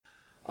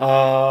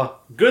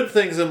Good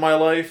things in my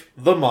life,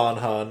 the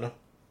Monhun.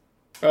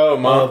 Oh,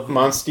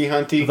 Monsty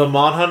Hunty? The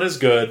Monhun is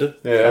good.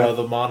 Yeah.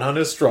 The Monhun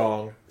is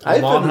strong.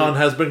 The Monhun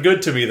has been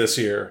good to me this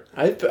year.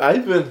 I've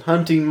been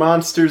hunting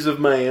monsters of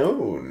my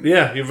own.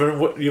 Yeah,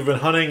 you've been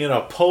hunting in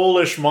a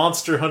Polish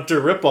Monster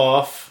Hunter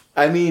ripoff.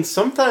 I mean,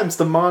 sometimes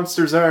the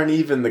monsters aren't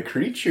even the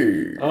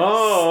creatures.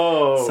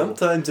 Oh.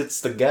 Sometimes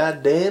it's the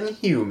goddamn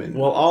humans.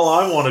 Well, all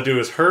I want to do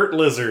is hurt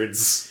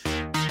lizards.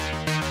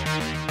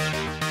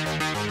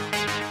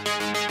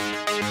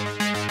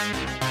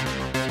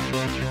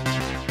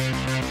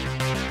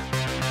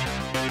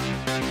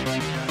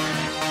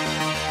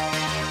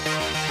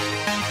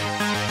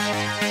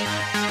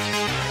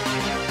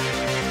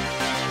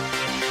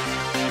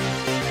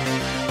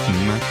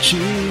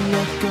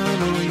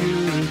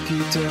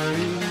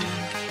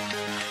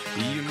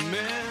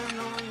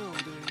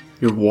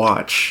 Your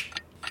watch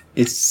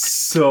is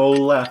so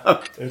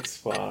loud. It's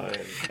fine.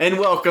 And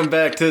welcome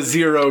back to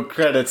Zero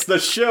Credits, the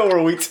show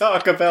where we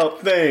talk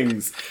about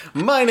things.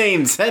 My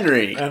name's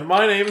Henry. And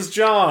my name's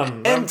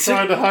John. I'm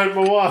trying to hide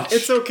my watch.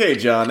 It's okay,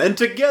 John. And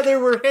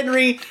together we're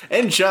Henry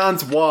and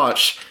John's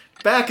watch.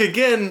 Back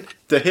again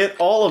to hit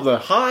all of the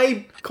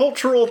high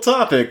cultural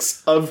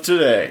topics of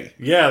today.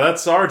 Yeah,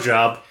 that's our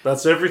job.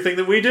 That's everything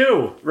that we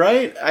do.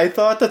 Right? I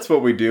thought that's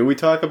what we do. We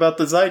talk about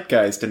the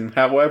zeitgeist and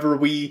however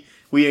we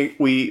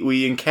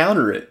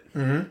encounter it.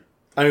 Mm-hmm.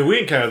 I mean,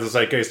 we encounter the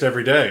zeitgeist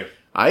every day.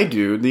 I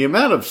do. The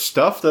amount of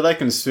stuff that I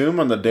consume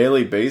on a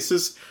daily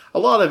basis, a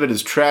lot of it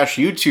is trash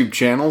YouTube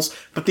channels,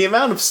 but the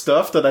amount of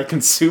stuff that I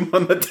consume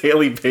on a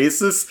daily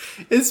basis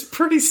is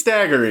pretty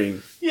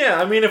staggering. Yeah,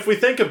 I mean, if we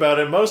think about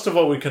it, most of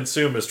what we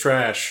consume is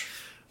trash.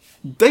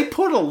 They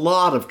put a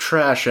lot of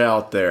trash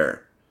out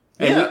there.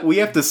 And we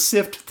have to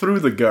sift through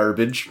the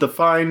garbage to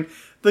find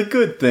the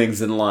good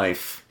things in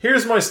life.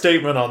 Here's my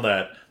statement on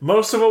that.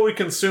 Most of what we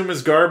consume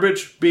is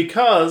garbage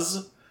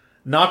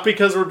not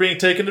because we're being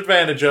taken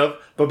advantage of,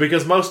 but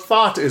because most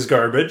thought is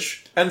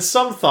garbage, and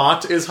some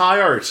thought is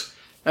high art.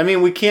 I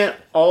mean, we can't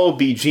all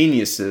be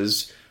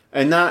geniuses,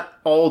 and not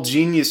all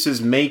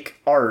geniuses make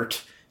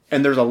art,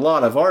 and there's a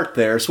lot of art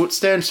there, so it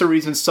stands to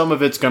reason some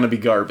of it's going to be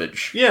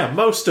garbage. Yeah,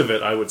 most of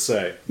it, I would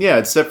say. Yeah,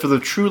 except for the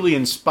truly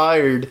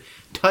inspired,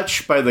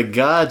 touched by the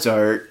gods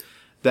art,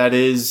 that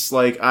is,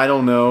 like, I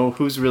don't know,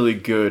 who's really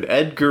good?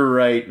 Edgar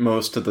Wright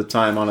most of the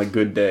time on a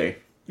good day.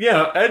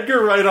 Yeah,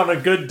 Edgar Wright on a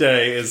good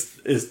day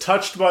is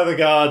touched by the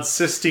gods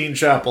Sistine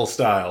Chapel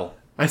style.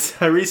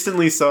 I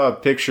recently saw a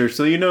picture,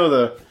 so you know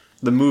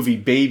the movie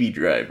Baby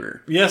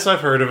Driver. Yes,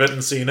 I've heard of it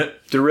and seen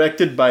it.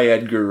 Directed by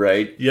Edgar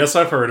Wright. Yes,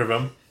 I've heard of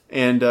him.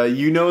 And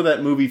you know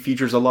that movie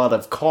features a lot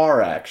of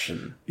car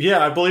action. Yeah,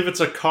 I believe it's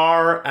a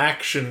car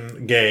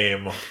action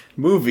game.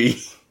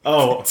 Movie.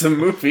 Oh. It's a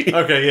movie.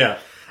 Okay, yeah.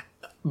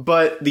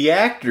 But the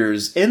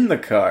actors in the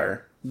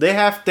car,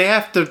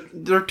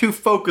 they're too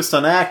focused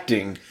on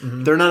acting.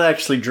 Mm-hmm. They're not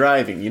actually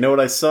driving. You know what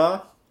I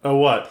saw? Oh,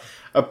 what?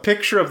 A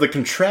picture of the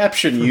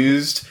contraption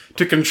used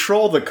to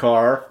control the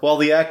car while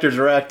the actors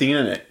are acting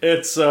in it.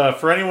 It's,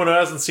 for anyone who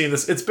hasn't seen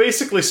this, it's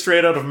basically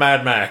straight out of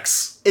Mad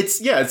Max. It's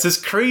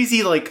this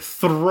crazy, like,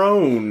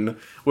 throne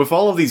with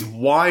all of these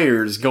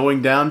wires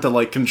going down to,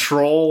 like,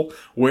 control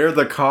where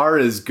the car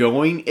is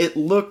going. It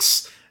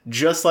looks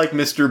just like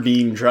Mr.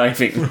 Bean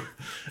driving.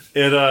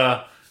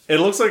 It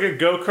looks like a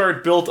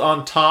go-kart built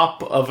on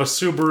top of a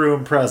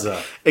Subaru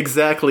Impreza.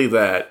 Exactly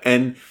that.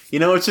 And, you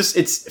know,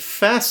 it's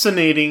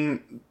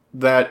fascinating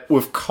that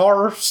with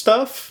car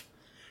stuff,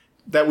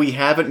 that we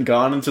haven't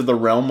gone into the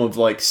realm of,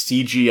 like,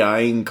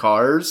 CGI-ing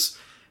cars.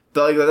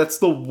 That's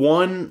the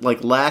one,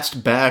 like,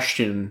 last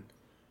bastion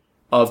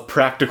of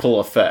practical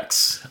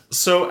effects.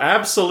 So,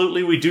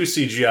 absolutely, we do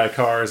CGI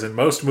cars in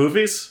most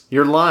movies.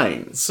 You're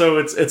lying. So,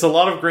 it's a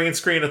lot of green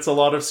screen, it's a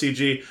lot of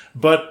CG,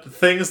 but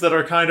things that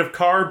are kind of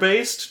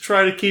car-based,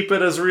 try to keep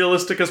it as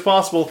realistic as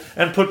possible,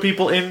 and put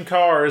people in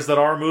cars that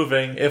are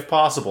moving, if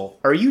possible.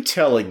 Are you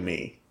telling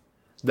me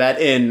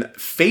that in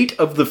Fate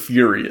of the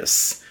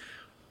Furious,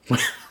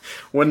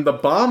 when the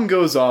bomb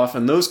goes off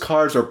and those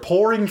cars are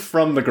pouring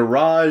from the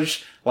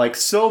garage like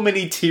so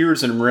many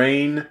tears and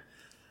rain,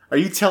 are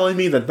you telling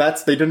me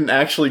that they didn't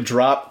actually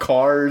drop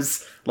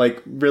cars,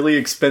 like really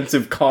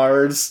expensive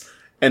cars,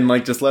 and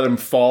like just let them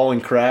fall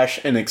and crash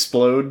and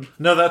explode?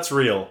 No, that's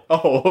real.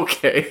 Oh,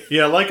 okay.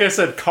 Yeah, like I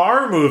said,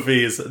 car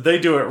movies, they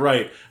do it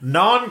right.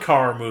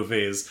 Non-car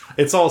movies,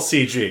 it's all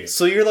CG.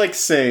 So you're like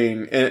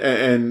saying,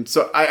 and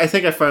so I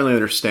think I finally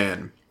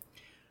understand.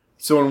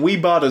 So when we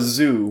bought a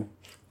zoo,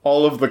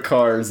 all of the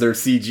cars, they're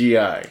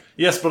CGI.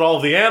 Yes, but all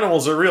of the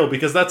animals are real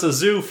because that's a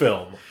zoo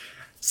film.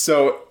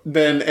 So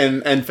then,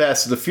 and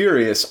Fast and the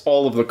Furious,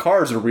 all of the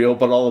cars are real,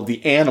 but all of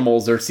the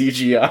animals are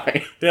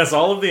CGI. Yes,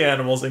 all of the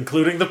animals,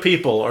 including the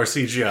people, are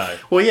CGI.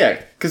 Well,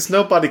 yeah, because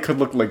nobody could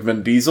look like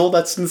Vin Diesel.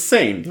 That's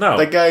insane. No.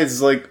 That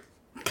guy's like,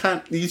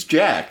 he's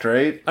jacked,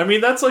 right? I mean,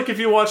 that's like if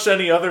you watched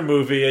any other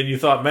movie and you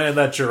thought, man,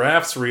 that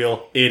giraffe's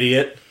real,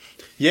 idiot.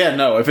 Yeah,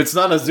 no, if it's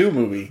not a zoo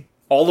movie,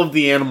 all of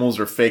the animals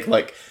are fake.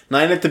 Like,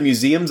 Night at the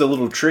Museum's a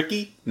little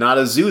tricky. Not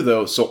a zoo,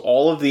 though, so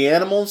all of the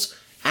animals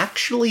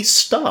actually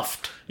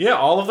stuffed. Yeah,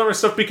 all of them are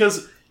stuff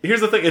because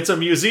here's the thing, it's a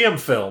museum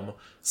film.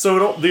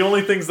 So the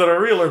only things that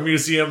are real are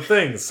museum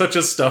things, such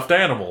as stuffed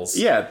animals.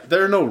 Yeah,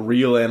 there are no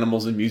real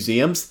animals in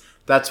museums.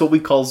 That's what we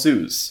call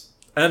zoos.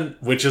 And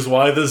which is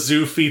why the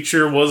zoo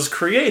feature was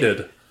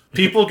created.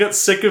 People get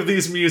sick of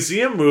these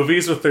museum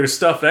movies with their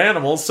stuffed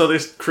animals, so they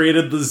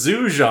created the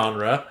zoo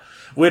genre,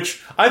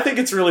 which I think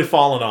it's really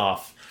fallen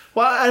off.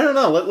 Well, I don't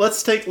know.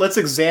 Let's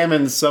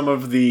examine some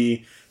of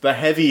the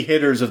heavy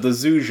hitters of the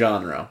zoo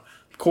genre.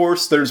 Of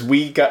course, there's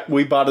We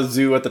Bought a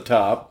Zoo at the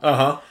top.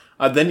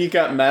 Then you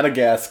got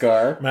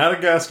Madagascar.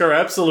 Madagascar,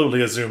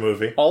 absolutely a zoo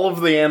movie. All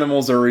of the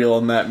animals are real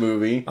in that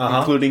movie,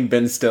 including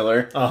Ben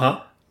Stiller.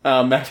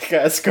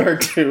 Madagascar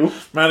 2.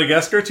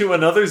 Madagascar 2,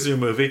 another zoo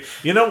movie.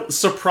 You know,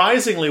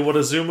 surprisingly, what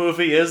a zoo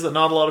movie is that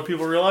not a lot of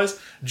people realize?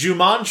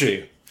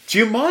 Jumanji.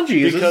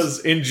 Jumanji is Because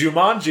in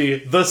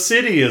Jumanji, the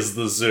city is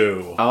the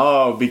zoo.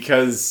 Oh,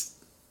 because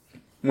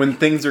when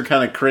things are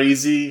kind of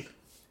crazy,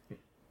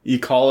 you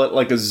call it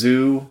like a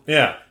zoo.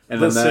 Yeah,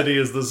 and the city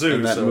is the zoo.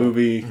 In that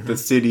movie, the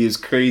city is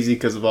crazy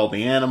because of all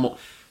the animals.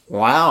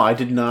 Wow, I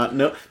did not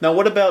know. Now,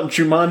 what about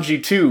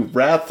Jumanji 2,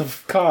 Wrath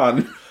of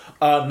Khan?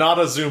 Not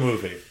a zoo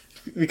movie.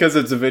 Because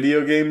it's a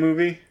video game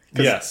movie?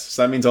 Yes.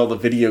 So that means all the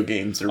video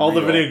games are real. All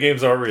the video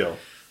games are real.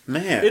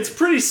 Man. It's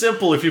pretty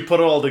simple if you put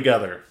it all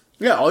together.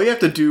 Yeah, all you have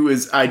to do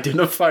is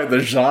identify the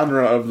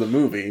genre of the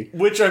movie.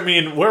 Which, I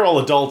mean, we're all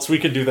adults. We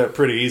can do that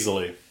pretty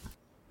easily.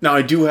 Now,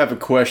 I do have a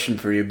question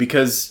for you,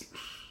 because,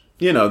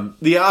 you know,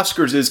 the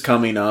Oscars is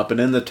coming up,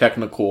 and in the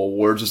technical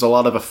awards, there's a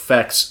lot of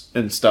effects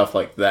and stuff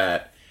like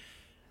that.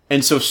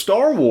 And so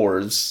Star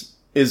Wars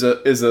is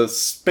a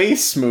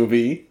space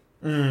movie.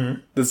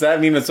 Does that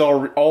mean it's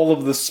all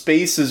of the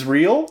space is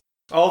real?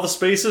 All the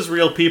space is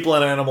real, people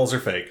and animals are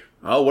fake.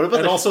 Oh, what about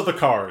and also the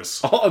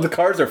cars. Oh, the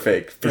cars are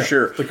fake, for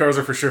sure. The cars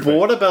are for sure fake. But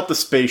what about the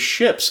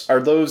spaceships?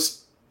 Are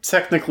those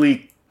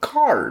technically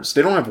cars?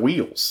 They don't have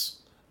wheels.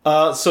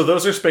 So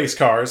those are space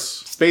cars.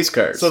 Space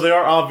cars. So they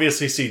are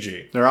obviously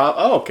CG. They're all,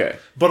 oh, okay.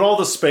 But all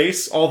the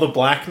space, all the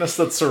blackness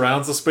that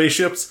surrounds the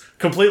spaceships,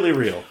 completely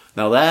real.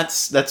 Now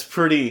that's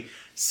pretty...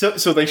 So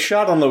they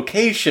shot on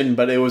location,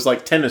 but it was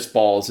like tennis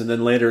balls, and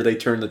then later they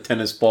turned the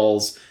tennis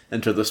balls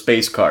into the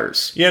space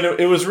cars. Yeah, no,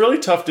 it was really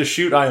tough to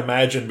shoot, I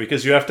imagine,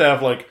 because you have to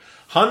have, like,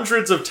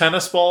 hundreds of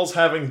tennis balls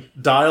having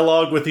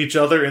dialogue with each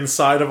other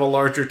inside of a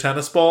larger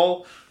tennis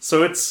ball.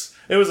 So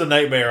it was a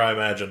nightmare, I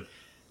imagine.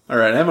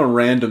 Alright, I have a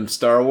random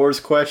Star Wars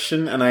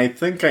question, and I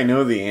think I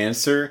know the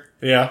answer.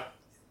 Yeah.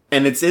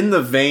 And it's in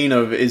the vein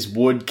of, is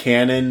wood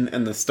canon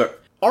in the Star...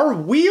 Are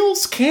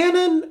wheels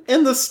canon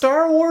in the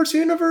Star Wars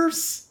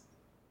universe?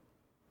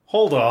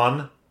 Hold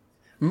on.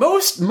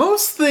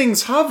 Most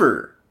things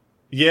hover.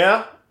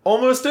 Yeah,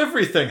 almost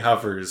everything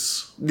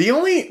hovers. The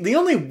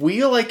only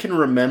wheel I can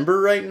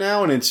remember right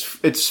now, and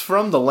it's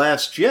from The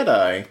Last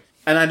Jedi,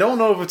 and I don't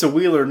know if it's a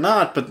wheel or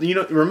not, but you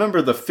know,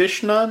 remember the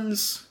fish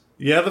nuns?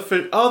 Yeah,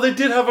 they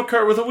did have a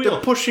cart with a wheel.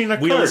 They're pushing a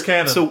wheel cart. Is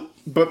canon. So,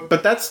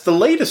 but that's the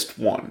latest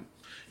one.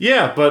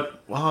 Yeah,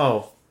 but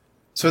wow.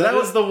 So that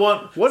was the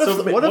one. What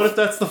if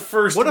that's the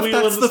first wheel in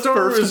the Star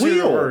Wars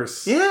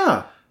universe?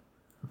 Yeah.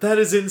 That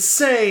is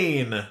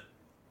insane.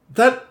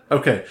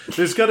 Okay,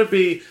 there's got to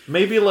be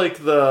maybe like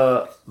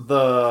the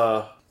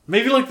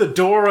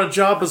door on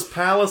Jabba's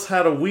palace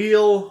had a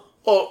wheel.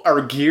 Oh,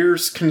 are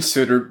gears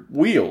considered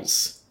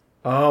wheels?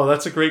 Oh,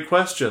 that's a great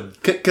question.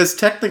 Because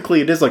technically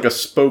it is like a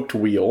spoked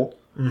wheel.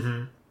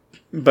 Mm-hmm.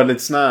 But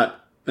it's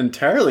not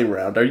entirely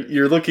round.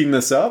 You're looking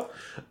this up?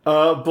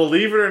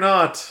 Believe it or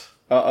not.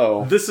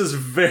 Uh-oh. This is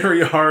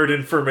very hard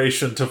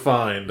information to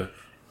find.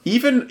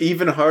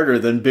 Even harder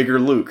than Bigger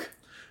Luke.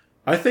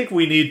 I think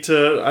we need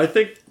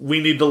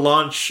to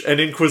launch an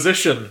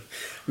inquisition.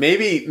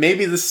 Maybe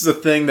this is a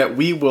thing that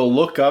we will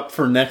look up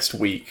for next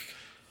week.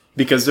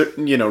 Because,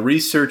 you know,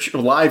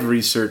 live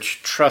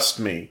research,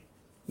 trust me,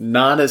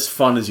 not as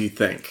fun as you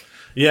think.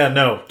 Yeah,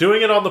 no.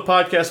 Doing it on the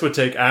podcast would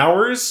take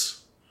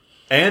hours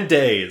and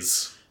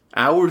days.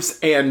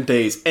 Hours and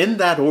days. In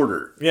that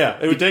order. Yeah,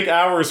 it would take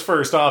hours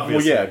first,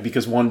 obviously. Well, yeah,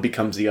 because one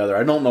becomes the other.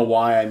 I don't know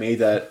why I made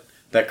that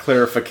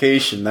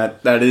clarification.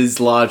 That is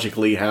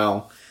logically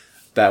how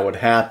that would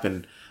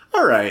happen.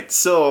 Alright,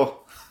 so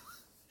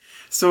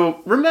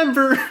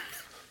remember,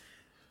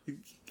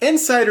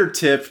 insider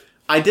tip,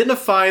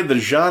 identify the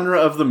genre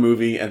of the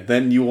movie, and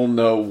then you will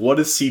know what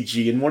is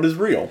CG and what is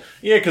real.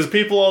 Yeah, because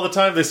people all the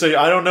time, they say,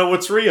 I don't know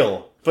what's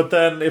real. But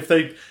then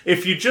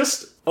if you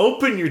just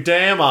open your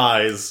damn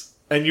eyes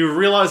and you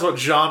realize what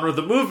genre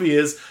the movie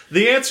is,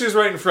 the answer's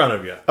right in front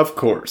of you. Of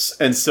course.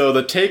 And so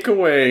the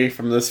takeaway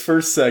from this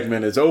first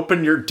segment is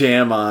open your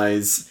damn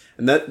eyes.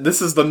 And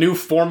this is the new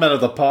format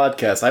of the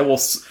podcast. I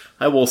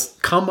will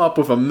come up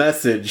with a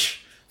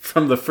message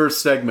from the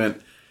first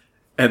segment,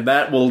 and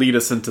that will lead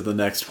us into the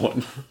next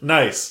one.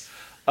 Nice.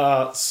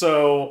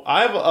 So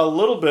I have a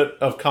little bit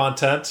of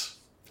content.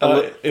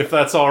 if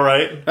that's all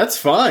right. That's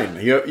fine.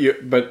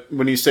 But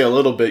when you say a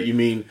little bit, you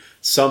mean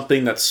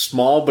something that's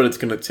small, but it's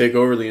going to take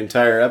over the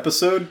entire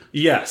episode?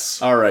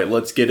 Yes. All right,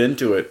 let's get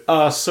into it.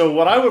 So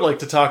what I would like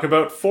to talk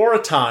about for a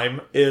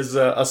time is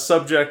a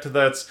subject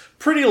that's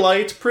pretty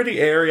light, pretty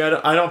airy.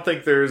 I don't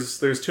think there's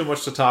too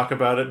much to talk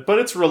about it, but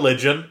it's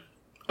religion.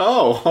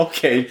 Oh,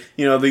 okay.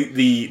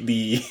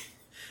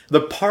 The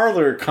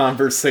parlor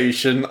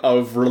conversation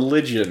of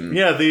religion.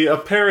 Yeah, the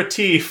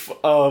aperitif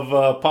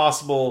of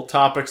possible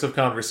topics of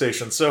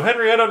conversation. So,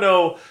 Henry, I don't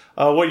know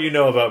what you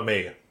know about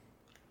me.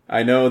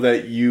 I know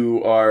that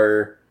you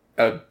are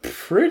a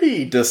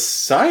pretty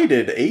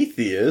decided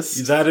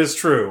atheist. That is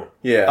true.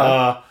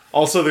 Yeah.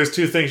 Also, there's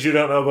two things you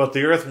don't know about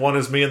the Earth. One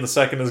is me and the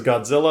second is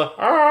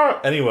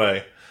Godzilla.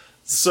 Anyway,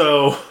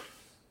 so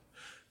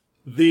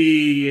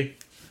the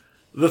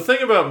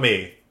thing about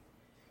me,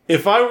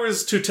 if I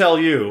was to tell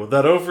you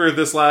that over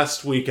this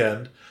last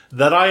weekend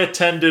that I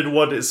attended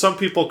what some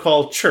people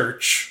call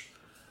church,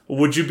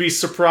 would you be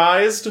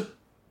surprised?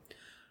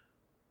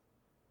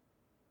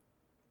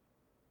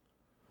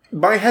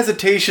 My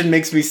hesitation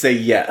makes me say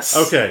yes.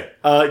 Okay,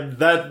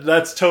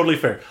 that's totally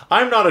fair.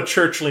 I'm not a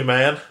churchly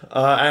man,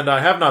 and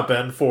I have not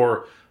been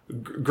for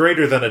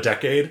greater than a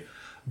decade,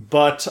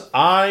 but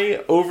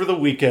I, over the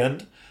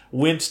weekend,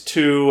 went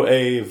to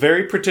a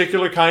very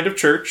particular kind of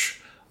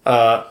church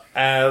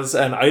as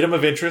an item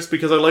of interest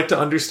because I like to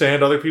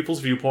understand other people's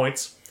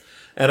viewpoints.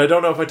 And I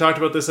don't know if I talked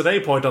about this at any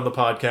point on the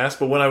podcast,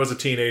 but when I was a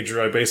teenager,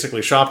 I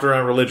basically shopped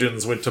around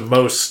religions, went to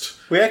most...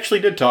 We actually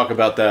did talk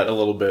about that a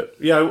little bit.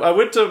 Yeah, I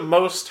went to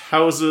most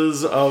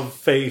houses of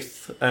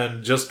faith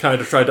and just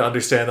kind of tried to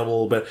understand them a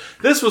little bit.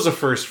 This was a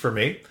first for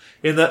me,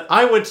 in that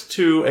I went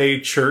to a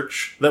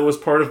church that was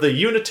part of the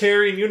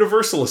Unitarian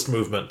Universalist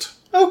movement.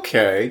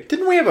 Okay.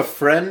 Didn't we have a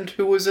friend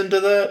who was into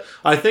that?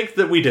 I think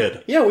that we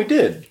did. Yeah, we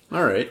did.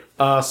 All right.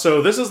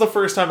 So this is the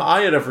first time I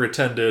had ever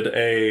attended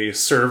a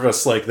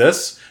service like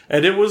this,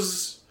 and it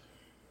was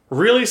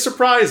really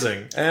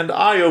surprising and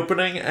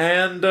eye-opening,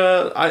 and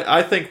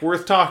I think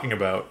worth talking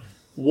about.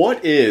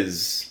 What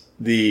is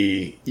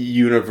the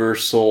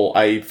universal,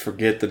 I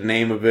forget the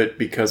name of it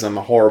because I'm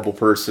a horrible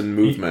person,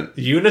 movement?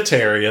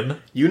 Unitarian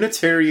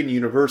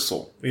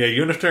Universal. Yeah,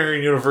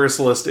 Unitarian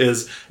Universalist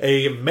is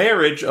a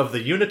marriage of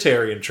the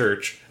Unitarian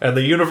Church and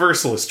the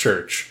Universalist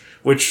Church,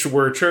 which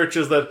were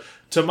churches that,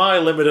 to my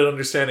limited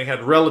understanding,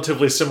 had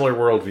relatively similar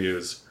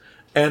worldviews.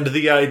 And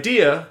the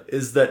idea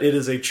is that it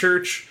is a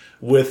church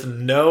with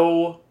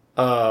no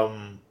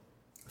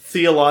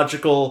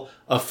theological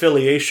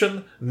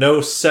affiliation,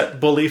 no set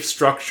belief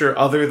structure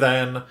other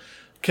than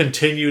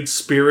continued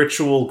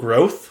spiritual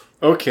growth.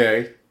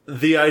 Okay.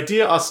 The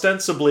idea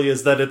ostensibly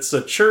is that it's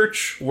a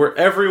church where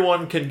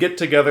everyone can get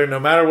together no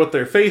matter what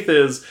their faith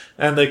is,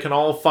 and they can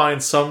all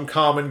find some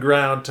common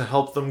ground to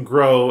help them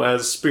grow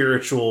as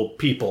spiritual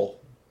people.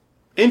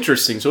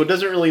 Interesting. So it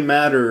doesn't really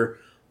matter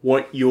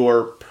what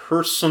your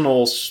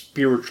personal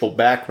spiritual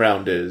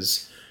background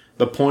is.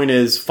 The point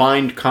is,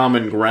 find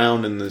common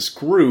ground in this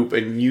group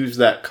and use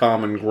that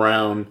common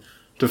ground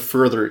to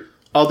further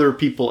other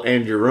people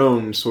and your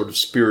own sort of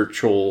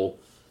spiritual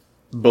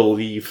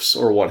beliefs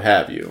or what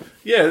have you.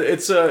 Yeah,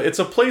 it's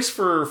a place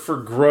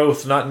for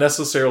growth, not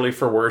necessarily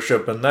for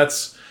worship, and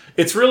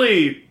it's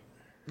really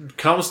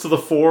comes to the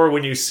fore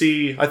when you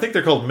see, I think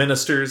they're called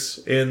ministers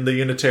in the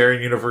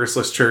Unitarian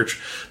Universalist Church,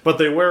 but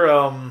they wear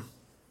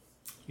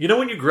you know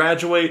when you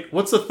graduate,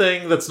 what's the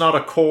thing that's not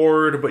a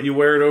cord, but you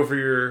wear it over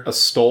your... A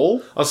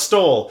stole? A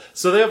stole.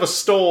 So they have a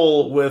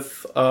stole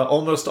with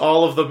almost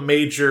all of the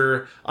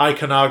major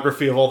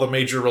iconography of all the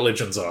major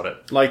religions on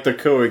it. Like the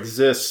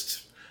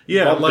Coexist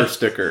bumper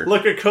sticker.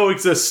 Like a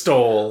Coexist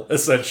stole,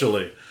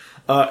 essentially.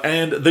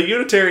 And the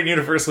Unitarian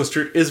Universalist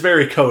Church is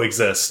very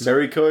Coexist.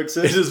 Very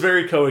Coexist? It is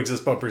very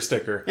Coexist bumper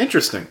sticker.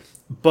 Interesting.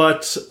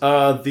 But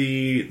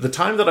the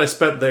time that I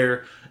spent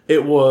there...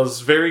 It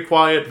was very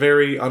quiet,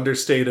 very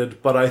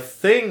understated, but I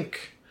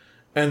think,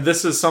 and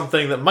this is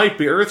something that might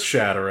be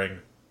earth-shattering,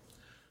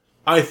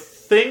 I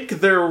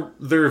think their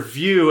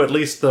view, at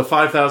least the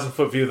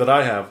 5,000-foot view that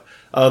I have,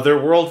 their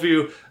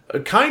worldview,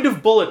 kind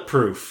of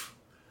bulletproof,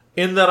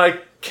 in that I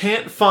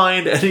can't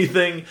find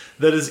anything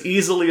that is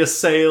easily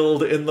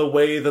assailed in the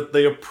way that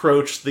they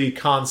approach the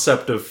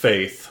concept of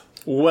faith.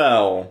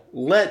 Well,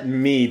 let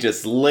me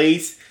just lay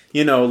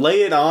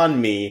it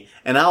on me,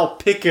 and I'll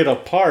pick it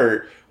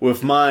apart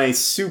with my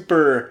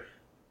super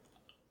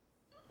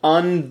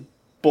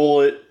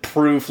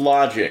unbulletproof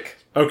logic.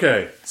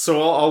 Okay,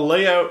 so I'll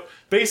lay out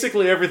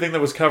basically everything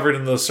that was covered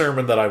in the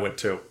sermon that I went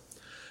to.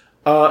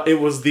 It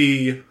was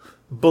the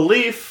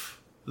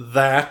belief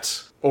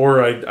that,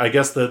 or I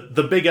guess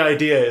the big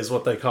idea is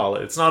what they call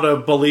it. It's not a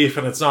belief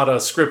and it's not a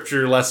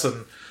scripture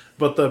lesson,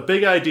 but the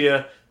big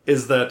idea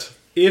is that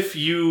if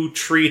you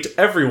treat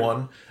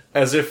everyone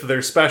as if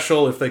they're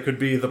special, if they could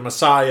be the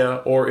Messiah,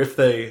 or if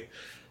they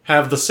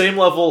have the same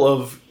level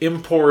of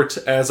import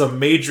as a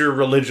major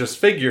religious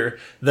figure,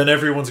 then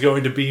everyone's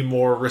going to be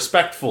more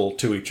respectful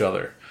to each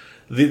other.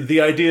 The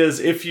idea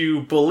is if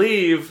you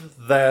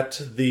believe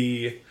that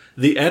the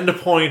the end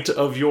point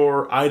of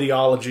your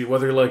ideology,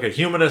 whether you're like a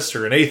humanist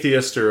or an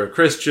atheist or a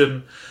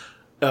Christian,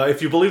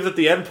 if you believe that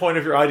the end point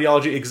of your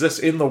ideology exists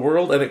in the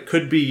world and it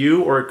could be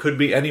you or it could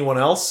be anyone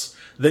else,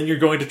 then you're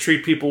going to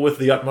treat people with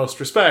the utmost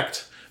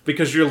respect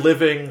because you're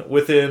living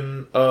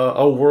within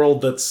a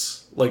world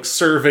that's like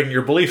serving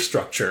your belief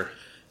structure.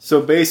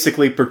 So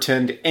basically,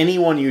 pretend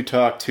anyone you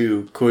talk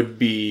to could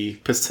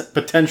be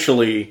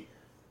potentially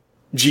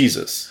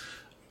Jesus.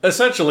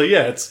 Essentially,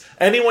 yeah. It's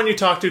anyone you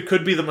talk to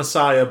could be the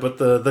Messiah, but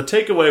the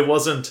takeaway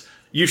wasn't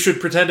you should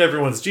pretend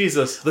everyone's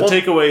Jesus. The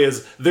takeaway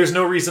is there's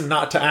no reason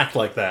not to act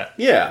like that.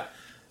 Yeah.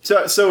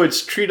 So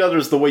it's treat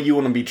others the way you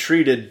want to be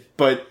treated,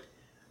 but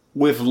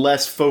with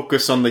less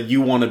focus on the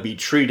you want to be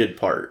treated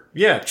part.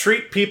 Yeah,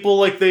 treat people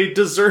like they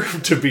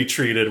deserve to be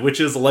treated, which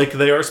is like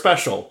they are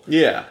special.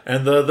 Yeah.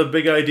 And the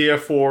big idea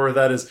for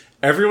that is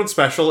everyone's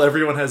special,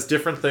 everyone has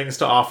different things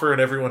to offer, and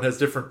everyone has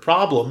different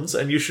problems,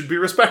 and you should be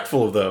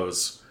respectful of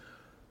those.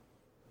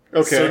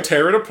 Okay. So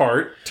tear it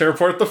apart. Tear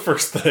apart the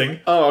first thing.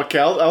 Oh, okay.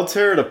 I'll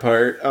tear it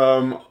apart.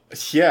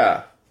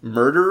 Yeah.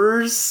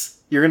 Murderers?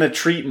 You're gonna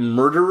treat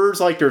murderers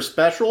like they're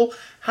special?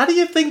 How do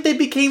you think they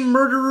became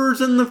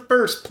murderers in the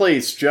first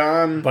place,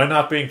 John? By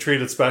not being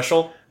treated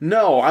special?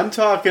 No, I'm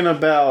talking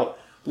about,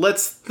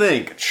 let's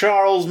think,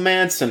 Charles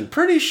Manson.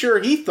 Pretty sure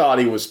he thought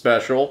he was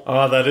special.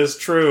 Oh, that is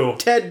true.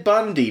 Ted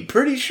Bundy.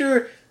 Pretty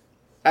sure,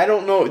 I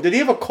don't know, did he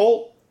have a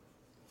cult?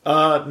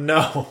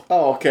 No.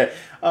 Oh, okay.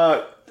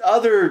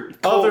 Other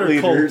cult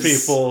leaders. Cult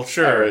people,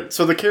 sure. All right,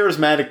 so the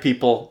charismatic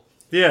people,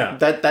 Yeah.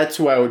 that's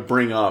who I would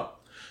bring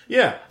up.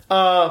 Yeah.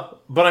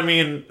 But I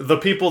mean, the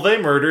people they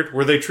murdered,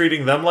 were they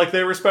treating them like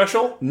they were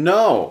special?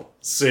 No.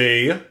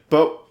 See?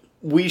 But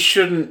we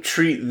shouldn't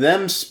treat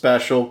them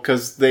special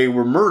because they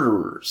were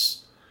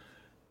murderers.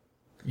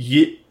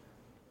 Yeah.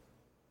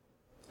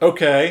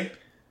 Okay.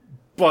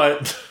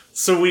 But,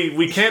 so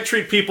we can't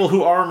treat people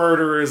who are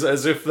murderers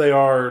as if they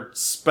are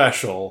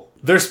special.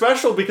 They're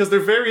special because they're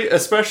very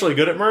especially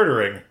good at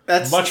murdering.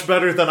 That's much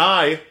better than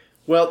I.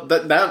 Well,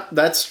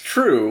 that's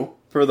true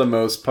for the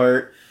most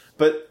part,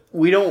 but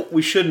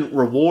we shouldn't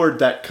reward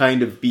that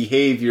kind of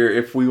behavior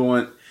if we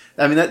want.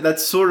 I mean,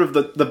 that's sort of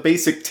the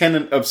basic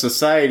tenet of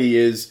society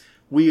is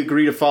we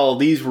agree to follow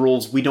these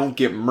rules, we don't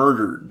get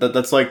murdered.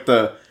 That's like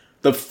the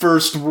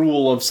first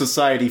rule of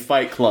Society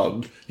Fight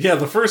Club. Yeah,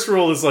 the first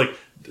rule is like,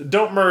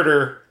 don't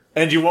murder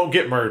and you won't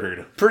get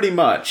murdered. Pretty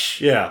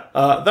much. Yeah,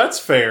 that's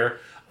fair.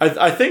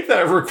 I think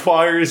that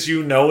requires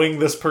you knowing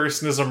this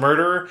person is a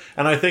murderer,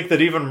 and I think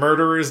that even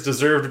murderers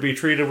deserve to be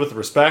treated with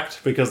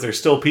respect because they're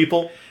still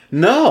people.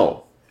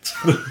 No.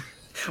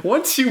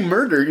 Once you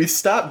murder, you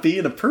stop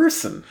being a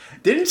person.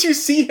 Didn't you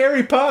see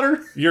Harry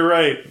Potter? You're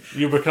right.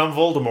 You become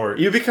Voldemort.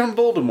 You become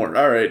Voldemort.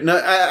 All right. No,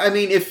 I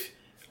mean, if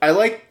I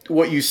like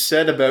what you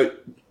said about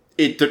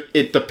it,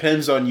 it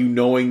depends on you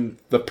knowing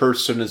the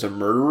person is a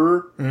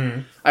murderer.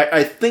 Mm-hmm.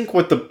 I think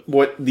what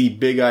the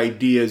big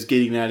idea is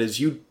getting at is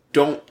you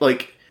don't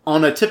like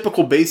on a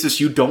typical basis.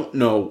 You don't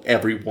know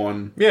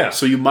everyone. Yeah.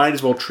 So you might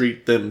as well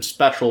treat them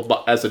special,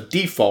 but as a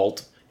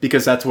default.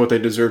 Because that's what they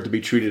deserve to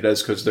be treated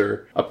as because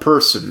they're a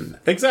person.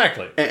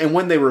 Exactly. And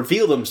when they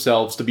reveal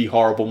themselves to be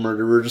horrible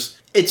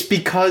murderers, it's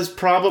because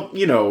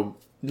probably,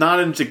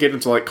 not to get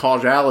into like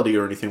causality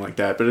or anything like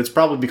that, but it's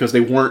probably because they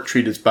weren't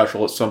treated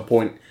special at some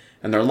point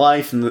in their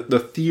life. And the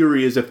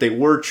theory is if they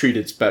were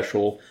treated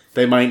special,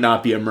 they might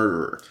not be a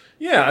murderer.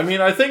 Yeah, I mean,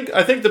 I think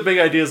the big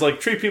idea is like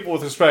treat people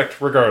with respect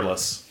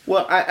regardless.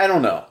 Well, I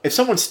don't know. If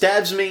someone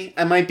stabs me,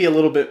 I might be a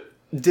little bit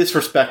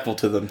disrespectful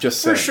to them,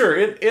 just saying. For sure,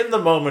 in the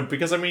moment,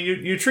 because I mean,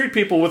 you treat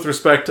people with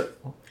respect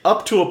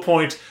up to a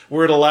point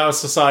where it allows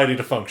society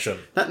to function.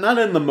 Not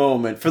in the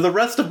moment, for the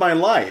rest of my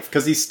life,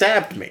 because he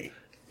stabbed me.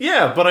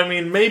 Yeah, but I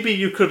mean, maybe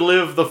you could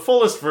live the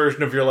fullest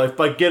version of your life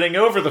by getting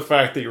over the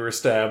fact that you were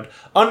stabbed,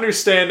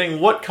 understanding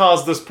what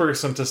caused this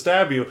person to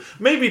stab you.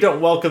 Maybe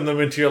don't welcome them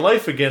into your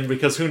life again,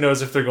 because who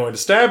knows if they're going to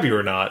stab you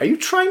or not. Are you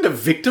trying to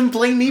victim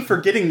blame me for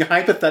getting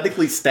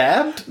hypothetically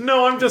stabbed?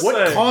 No, I'm just saying.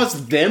 What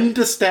caused them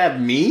to stab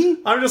me?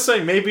 I'm just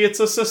saying, maybe it's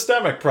a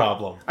systemic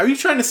problem. Are you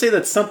trying to say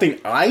that's something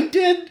I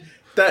did?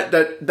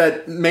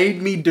 That made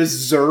me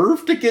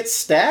deserve to get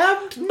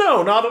stabbed?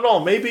 No, not at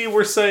all. Maybe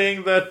we're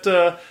saying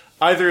that,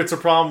 either it's a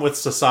problem with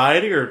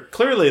society, or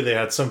clearly they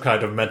had some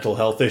kind of mental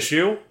health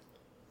issue.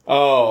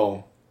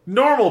 Oh.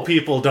 Normal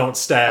people don't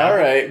stab.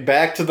 Alright,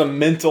 back to the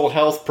mental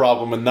health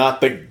problem and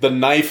not the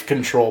knife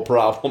control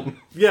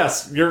problem.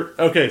 Yes,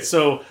 okay,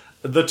 so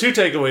the two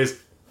takeaways,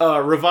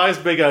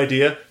 revised big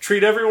idea,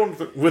 treat everyone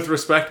with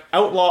respect,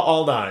 outlaw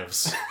all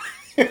knives.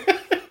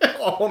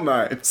 All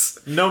knives.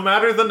 No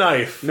matter the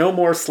knife. No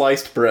more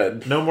sliced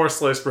bread. No more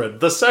sliced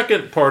bread. The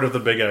second part of the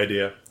big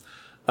idea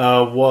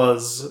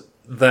was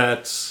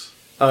that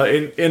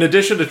in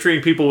addition to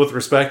treating people with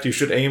respect, you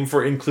should aim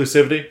for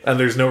inclusivity, and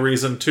there's no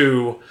reason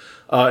to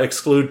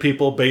exclude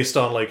people based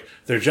on like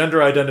their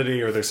gender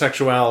identity or their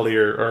sexuality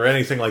or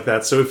anything like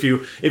that. So if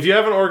you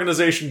have an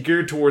organization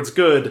geared towards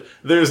good,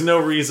 there's no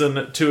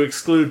reason to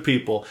exclude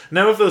people.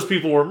 Now, if those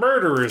people were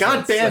murderers,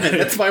 God damn it!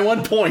 That's my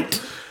one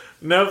point.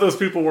 Now those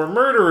people were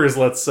murderers,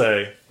 let's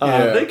say.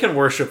 They can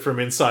worship from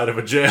inside of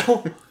a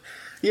jail.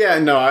 Yeah,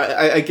 no,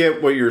 I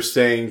get what you're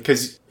saying,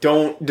 because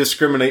don't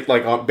discriminate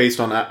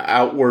based on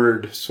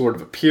outward sort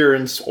of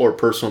appearance or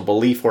personal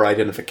belief or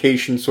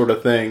identification sort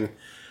of thing.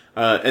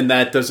 And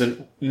that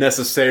doesn't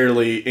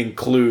necessarily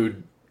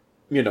include,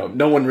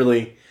 no one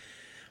really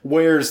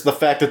wears the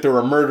fact that they're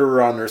a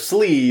murderer on their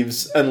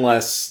sleeves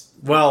unless...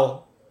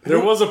 Well,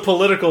 there was a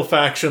political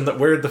faction that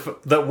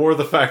wore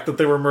the fact that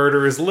they were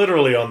murderers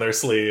literally on their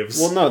sleeves.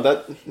 Well, no,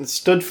 that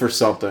stood for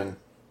something.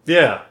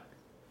 Yeah.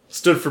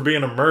 Stood for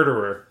being a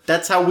murderer.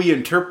 That's how we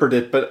interpret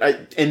it,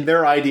 but in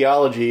their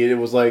ideology, it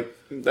was like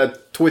a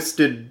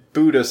twisted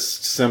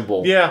Buddhist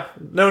symbol. Yeah.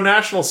 No,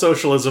 National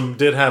Socialism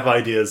did have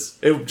ideas.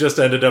 It just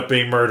ended up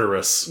being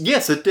murderous.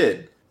 Yes, it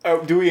did.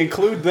 Do we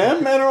include them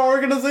in our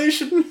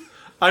organization?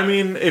 I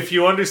mean, if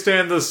you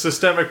understand the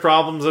systemic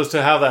problems as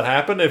to how that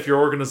happened, if your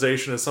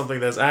organization is something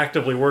that's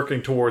actively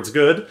working towards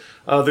good,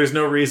 there's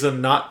no reason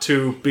not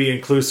to be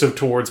inclusive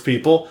towards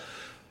people.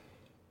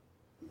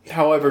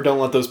 However, don't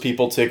let those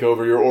people take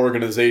over your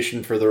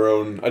organization for their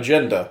own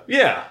agenda.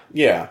 Yeah.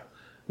 Yeah.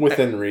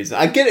 Within reason.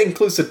 I get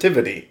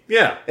inclusivity.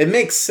 Yeah. It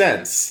makes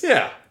sense.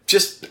 Yeah.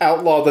 Just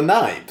outlaw the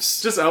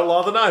knives. Just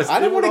outlaw the knives. I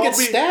don't want to get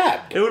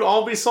stabbed. It would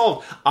all be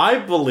solved. I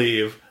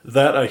believe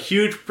that a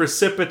huge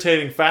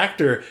precipitating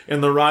factor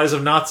in the rise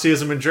of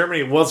Nazism in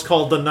Germany was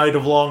called the Night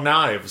of Long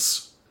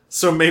Knives.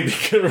 So maybe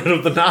get rid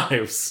of the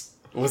knives.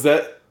 Is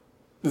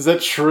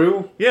that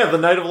true? Yeah, the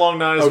Night of Long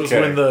Knives was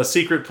when the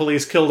secret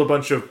police killed a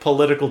bunch of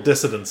political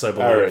dissidents, I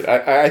believe. All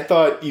right. I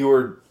thought you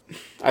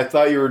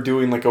were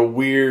doing like a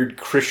weird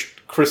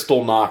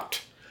crystal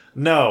knocked.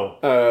 No.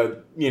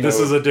 This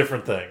is a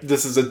different thing.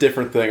 This is a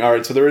different thing. All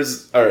right. So there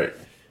is. All right.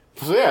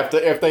 So yeah,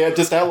 if they had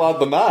just outlawed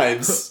the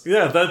knives.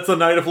 Yeah, that's the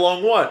Night of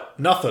Long what?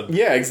 Nothing.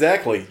 Yeah,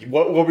 exactly.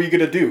 What were you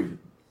gonna do?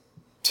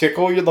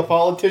 Tickle the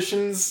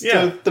politicians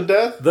to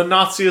death? The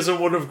Nazism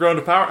would have grown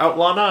to power.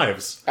 Outlaw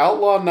knives.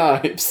 Outlaw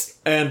knives.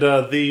 And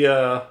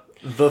the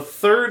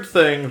third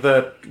thing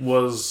that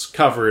was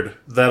covered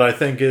that I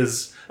think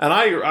is... And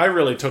I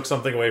really took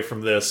something away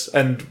from this,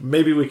 and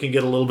maybe we can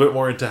get a little bit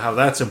more into how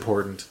that's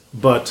important.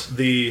 But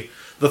the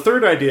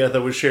third idea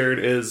that was shared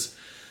is,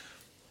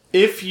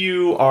 if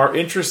you are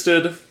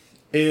interested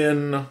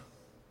in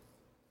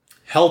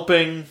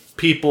helping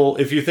people,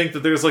 if you think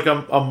that there's like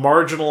a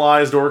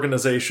marginalized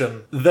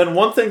organization, then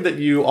one thing that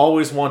you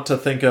always want to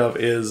think of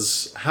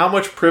is how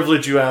much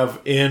privilege you have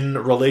in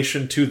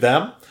relation to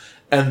them,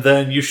 and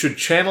then you should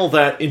channel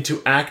that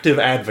into active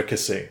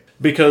advocacy.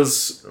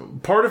 Because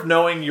part of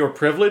knowing you're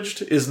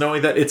privileged is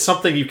knowing that it's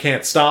something you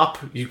can't stop.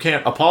 You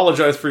can't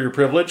apologize for your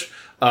privilege.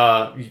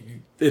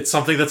 It's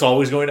something that's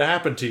always going to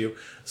happen to you.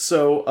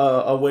 So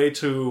a way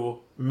to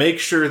make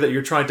sure that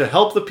you're trying to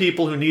help the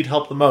people who need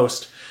help the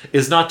most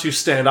is not to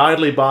stand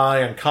idly by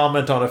and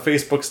comment on a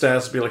Facebook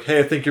status and be like, hey,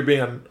 I think you're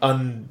being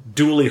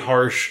unduly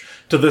harsh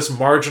to this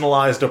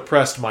marginalized,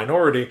 oppressed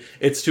minority.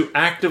 It's to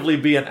actively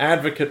be an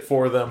advocate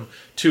for them,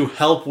 to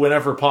help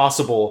whenever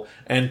possible,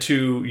 and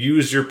to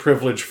use your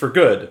privilege for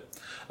good.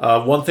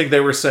 One thing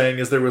they were saying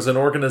is there was an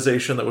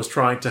organization that was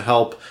trying to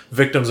help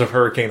victims of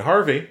Hurricane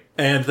Harvey,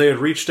 and they had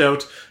reached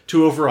out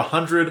to over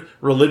 100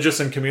 religious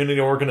and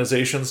community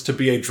organizations to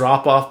be a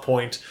drop-off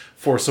point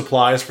for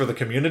supplies for the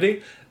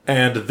community.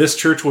 And this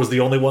church was the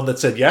only one that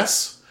said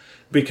yes,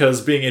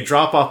 because being a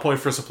drop-off point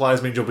for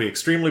supplies means you'll be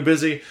extremely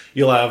busy.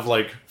 You'll have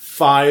like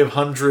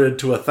 500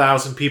 to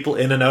 1,000 people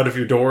in and out of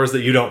your doors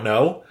that you don't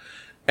know.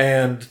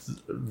 And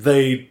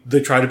they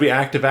try to be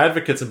active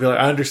advocates and be like,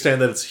 I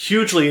understand that it's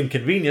hugely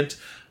inconvenient,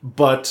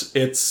 but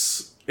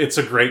it's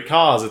a great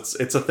cause.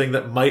 It's a thing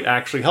that might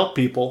actually help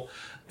people.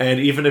 And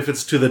even if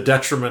it's to the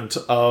detriment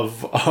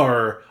of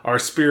our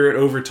spirit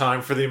over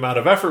time for the amount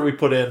of effort we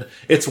put in,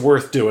 it's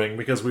worth doing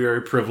because we are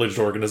a privileged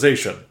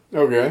organization.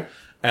 Okay.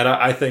 And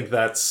I think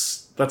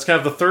that's kind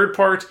of the third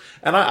part.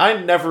 And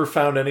I never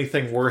found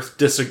anything worth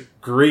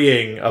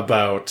disagreeing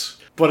about.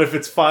 But if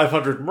it's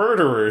 500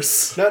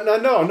 murderers...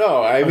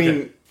 No. I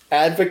mean,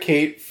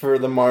 advocate for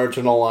the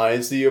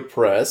marginalized, the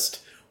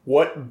oppressed.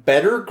 What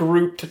better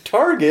group to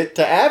target,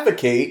 to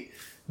advocate,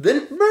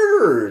 than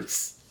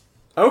murderers?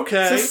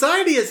 Okay.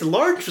 Society has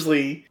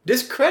largely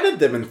discredited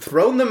them and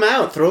thrown them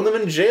out, thrown them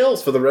in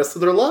jails for the rest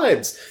of their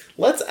lives.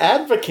 Let's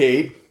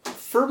advocate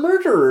for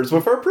murderers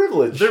with our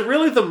privilege. They're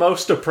really the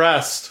most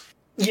oppressed.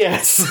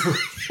 Yes.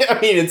 I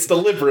mean, it's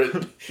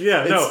deliberate.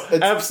 Yeah,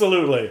 it's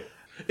absolutely.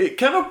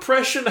 Can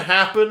oppression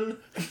happen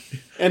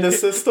in a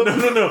system?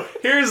 No.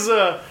 Here's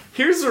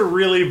a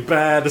really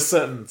bad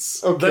sentence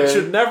that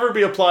should never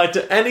be applied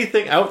to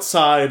anything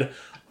outside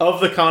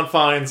of the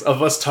confines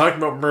of us talking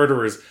about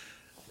murderers.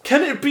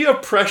 Can it be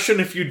oppression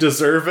if you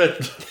deserve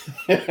it?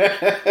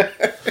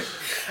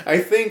 I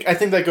think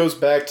that goes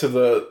back to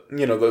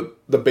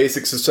the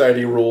basic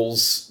society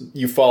rules.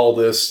 You follow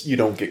this, you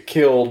don't get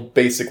killed,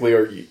 basically,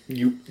 or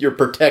you're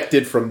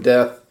protected from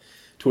death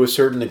to a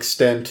certain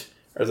extent,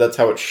 or that's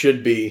how it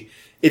should be.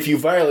 If you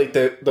violate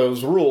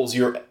those rules,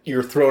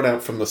 you're thrown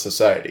out from the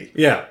society.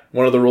 Yeah.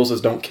 One of the rules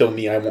is don't kill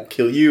me, I won't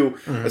kill you.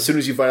 Mm-hmm. As soon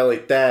as you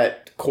violate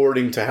that,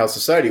 according to how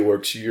society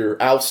works,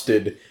 you're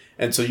ousted,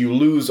 and so you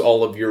lose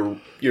all of your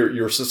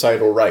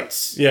societal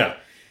rights. Yeah.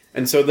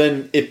 And so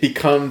then it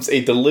becomes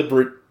a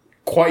deliberate,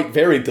 quite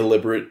very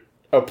deliberate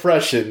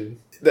oppression.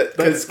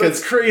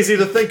 That's crazy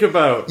to think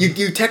about.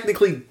 You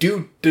technically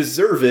do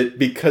deserve it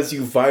because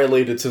you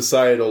violated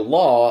societal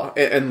law,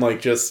 and like,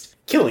 just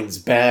killing's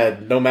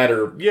bad no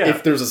matter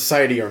if there's a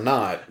society or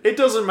not. It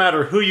doesn't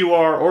matter who you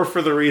are or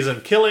for the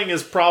reason. Killing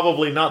is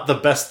probably not the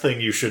best thing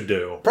you should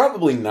do.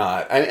 Probably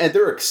not. And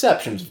there are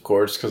exceptions, of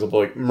course, because of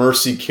like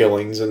mercy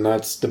killings, and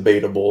that's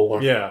debatable.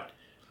 Yeah.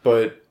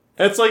 But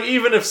it's like,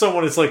 even if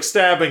someone is like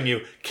stabbing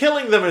you,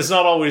 killing them is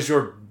not always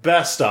your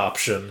best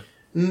option.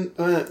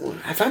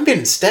 If I'm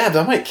getting stabbed,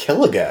 I might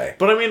kill a guy.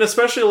 But I mean,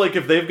 especially like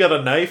if they've got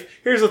a knife.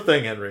 Here's the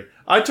thing, Henry.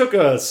 I took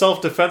a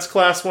self-defense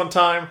class one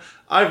time.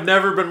 I've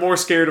never been more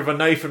scared of a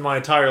knife in my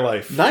entire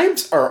life.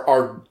 Knives we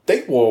got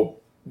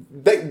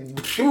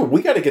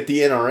to get the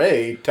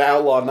NRA to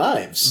outlaw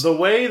knives. The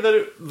way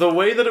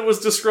that it was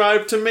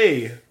described to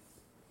me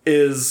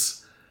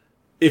is,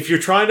 if you're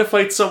trying to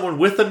fight someone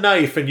with a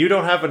knife and you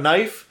don't have a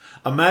knife,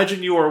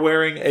 imagine you are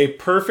wearing a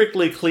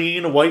perfectly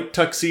clean white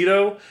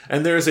tuxedo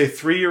and there's a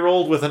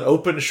 3-year-old with an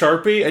open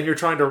Sharpie and you're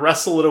trying to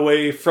wrestle it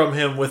away from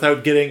him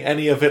without getting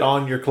any of it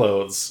on your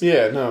clothes.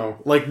 Yeah, no.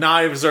 Like,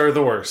 knives are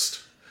the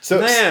worst. So,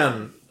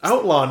 man,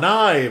 outlaw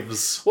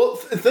knives. Well,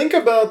 think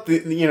about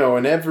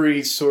in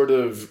every sort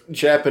of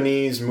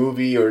Japanese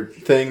movie or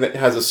thing that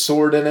has a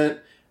sword in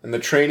it, and the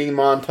training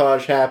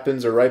montage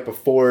happens, or right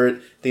before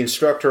it, the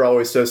instructor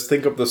always says,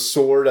 think of the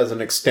sword as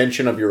an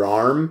extension of your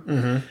arm.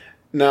 Mm-hmm.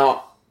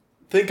 Now,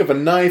 think of a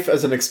knife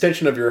as an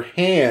extension of your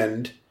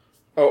hand,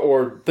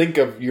 or think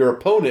of your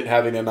opponent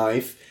having a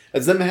knife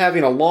as them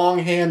having a long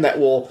hand that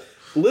will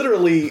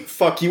literally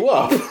fuck you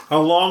up. A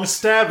long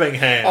stabbing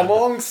hand.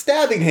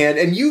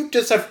 And you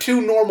just have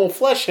 2 normal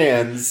flesh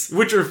hands,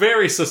 which are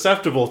very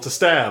susceptible to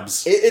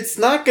stabs. It's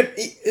not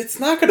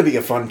gonna be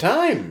a fun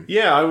time.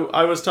 Yeah,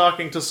 I was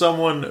talking to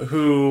someone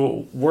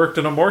who worked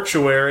in a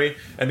mortuary,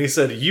 and he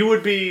said, you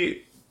would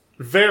be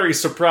very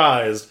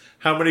surprised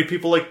how many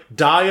people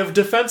die of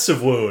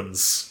defensive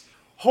wounds.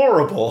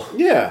 Horrible.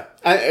 Yeah.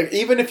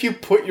 Even if you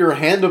put your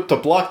hand up to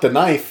block the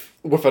knife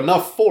with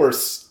enough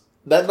force,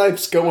 that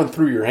knife's going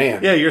through your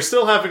hand. Yeah, you're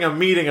still having a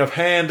meeting of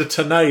hand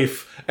to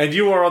knife, and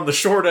you are on the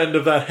short end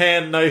of that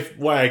hand-knife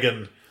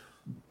wagon.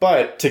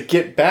 But to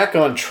get back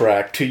on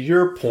track, to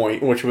your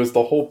point, which was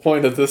the whole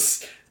point of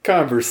this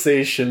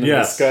conversation and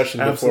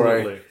discussion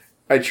before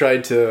I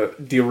tried to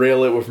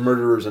derail it with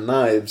murderers and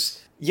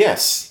knives,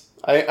 yes,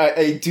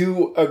 I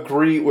do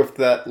agree with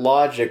that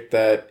logic.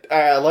 That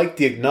I like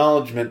the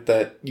acknowledgement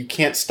that you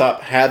can't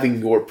stop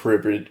having your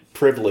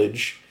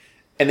privilege.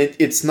 And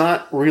it's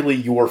not really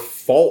your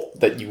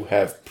fault that you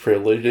have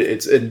privilege.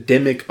 It's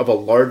endemic of a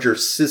larger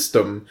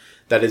system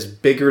that is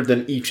bigger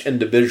than each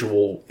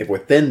individual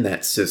within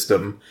that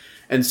system.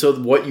 And so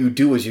what you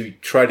do is you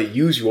try to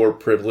use your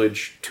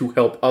privilege to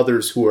help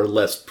others who are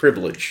less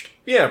privileged.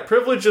 Yeah,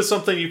 privilege is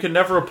something you can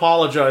never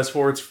apologize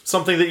for. It's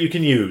something that you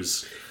can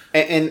use.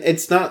 And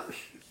it's not...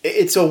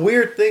 It's a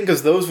weird thing,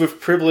 because those with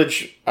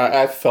privilege...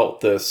 I've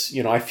felt this.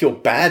 I feel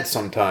bad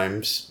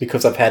sometimes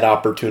because I've had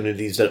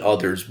opportunities that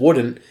others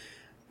wouldn't.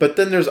 But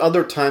then there's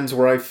other times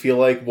where I feel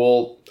like,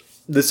 well,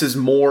 this is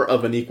more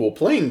of an equal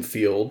playing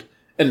field,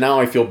 and now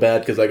I feel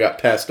bad because I got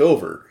passed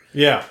over.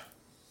 Yeah.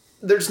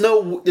 There's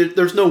no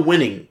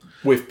winning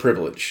with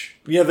privilege.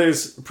 Yeah,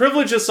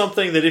 privilege is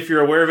something that if you're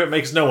aware of it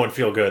makes no one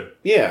feel good.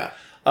 Yeah.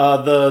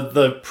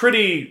 The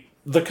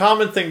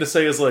common thing to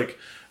say is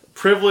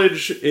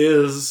privilege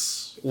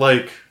is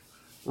like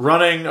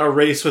running a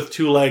race with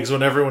 2 legs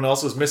when everyone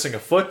else is missing a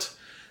foot.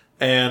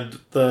 And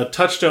the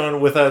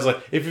touchstone with that is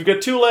if you've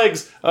got 2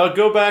 legs,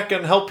 go back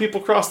and help people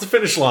cross the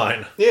finish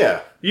line. Yeah.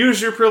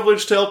 Use your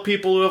privilege to help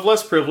people who have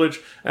less privilege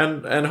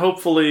and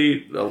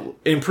hopefully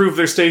improve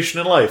their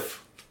station in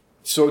life.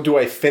 So do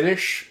I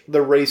finish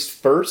the race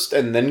first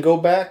and then go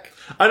back?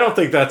 I don't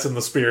think that's in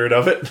the spirit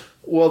of it.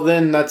 Well,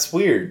 then that's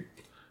weird.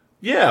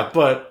 Yeah,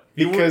 but...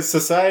 Because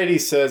society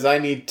says I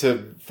need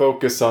to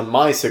focus on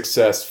my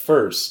success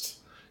first.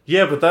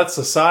 Yeah, but that's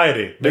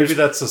society. Maybe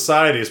that's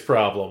society's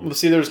problem. Well,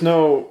 see, there's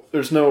no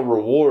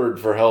reward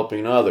for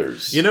helping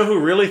others. You know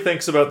who really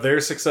thinks about their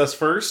success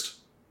first?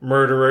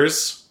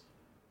 Murderers.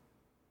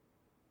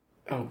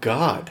 Oh,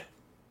 God.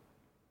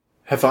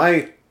 Have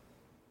I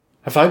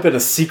been a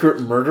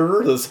secret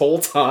murderer this whole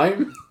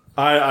time?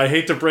 I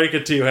hate to break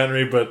it to you,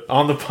 Henry, but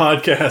on the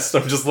podcast,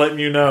 I'm just letting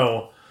you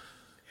know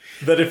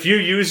that if you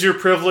use your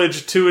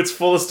privilege to its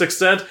fullest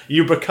extent,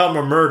 you become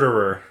a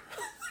murderer.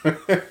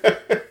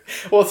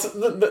 Well,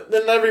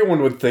 then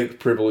everyone would think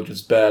privilege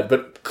is bad,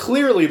 but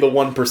clearly the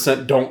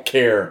 1% don't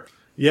care.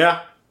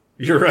 Yeah,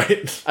 you're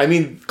right. I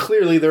mean,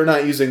 clearly they're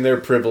not using their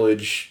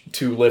privilege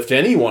to lift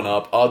anyone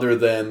up other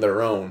than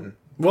their own.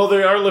 Well,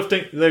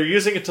 they're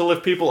using it to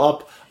lift people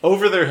up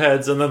over their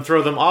heads and then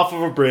throw them off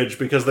of a bridge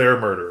because they are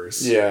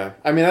murderers. Yeah.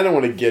 I mean, I don't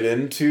want to get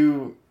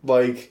into,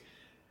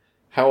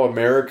 how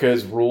America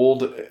is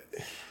ruled.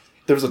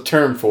 There's a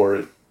term for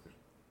it.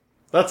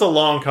 That's a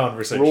long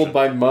conversation. Ruled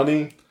by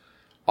money?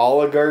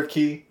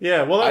 oligarchy.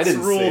 Yeah, well, that's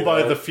didn't say rule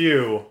by that. the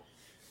few,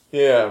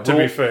 Yeah, to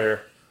be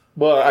fair.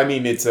 well, I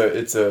mean, it's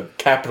a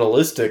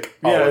capitalistic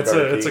oligarchy.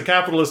 Yeah, it's a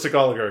capitalistic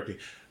oligarchy.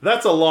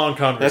 That's a long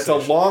That's conversation.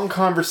 a long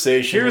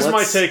conversation. Here's my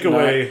Let's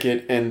takeaway. not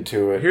get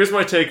into it. Here's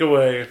my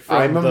takeaway from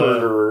I'm a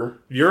murderer.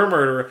 You're a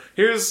murderer.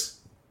 Here's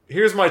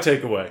my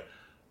takeaway.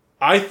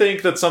 I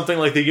think that something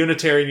like the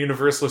Unitarian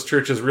Universalist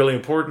Church is really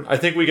important. I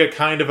think we get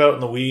kind of out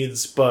in the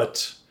weeds,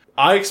 but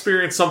I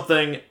experienced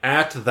something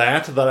at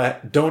that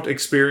I don't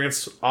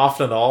experience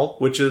often at all,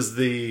 which is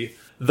the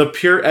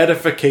pure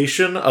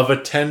edification of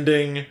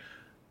attending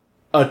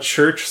a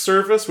church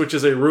service, which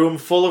is a room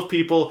full of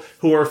people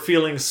who are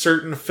feeling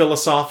certain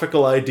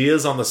philosophical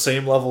ideas on the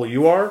same level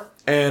you are.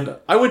 And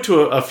I went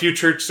to a few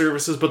church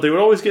services, but they would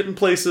always get in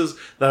places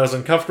that I was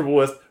uncomfortable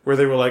with, where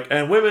they were like,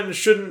 and women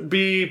shouldn't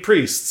be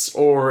priests,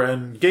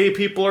 and gay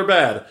people are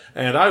bad,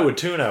 and I would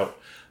tune out.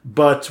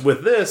 But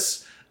with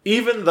this,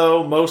 even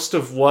though most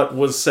of what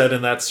was said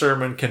in that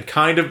sermon can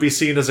kind of be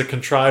seen as a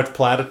contrived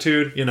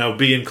platitude,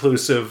 be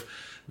inclusive,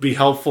 be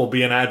helpful,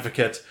 be an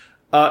advocate,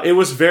 it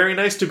was very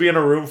nice to be in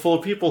a room full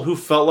of people who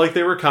felt like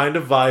they were kind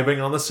of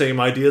vibing on the same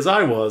ideas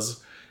I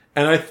was.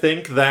 And I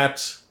think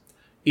that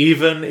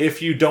even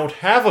if you don't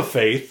have a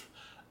faith,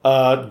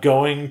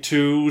 going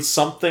to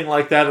something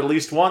like that at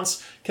least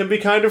once can be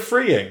kind of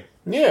freeing.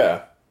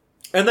 Yeah.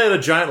 And they had a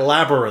giant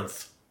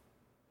labyrinth.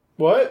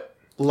 What?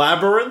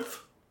 Labyrinth?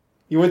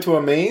 You went to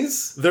a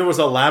maze? There was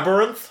a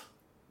labyrinth?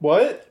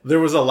 What?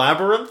 There was a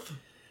labyrinth?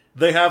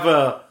 They have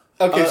a...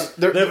 Okay,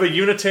 so they have a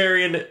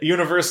Unitarian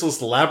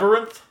Universalist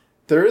labyrinth?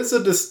 there is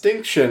a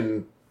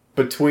distinction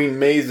between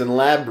maze and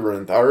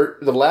labyrinth.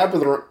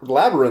 The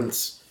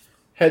labyrinths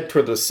head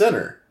toward the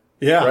center,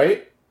 Yeah.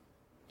 right?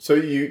 So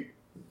you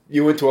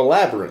went to a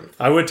labyrinth.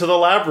 I went to the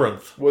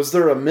labyrinth. Was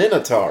there a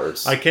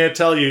minotaurs? I can't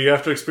tell you. You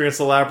have to experience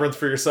the labyrinth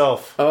for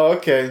yourself. Oh,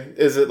 okay.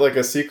 Is it like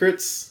a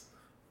secrets?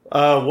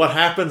 What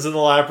happens in the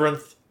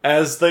labyrinth,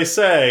 as they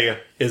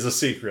say, is a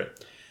secret.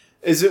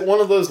 Is it one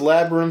of those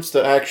labyrinths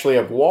that actually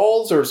have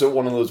walls, or is it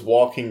one of those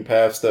walking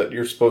paths that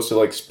you're supposed to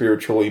like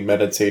spiritually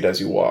meditate as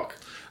you walk?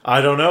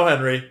 I don't know,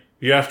 Henry.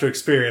 You have to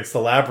experience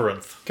the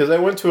labyrinth. Because I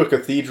went to a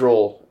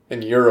cathedral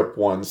in Europe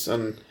once,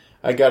 and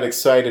I got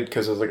excited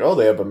because I was like, oh,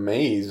 they have a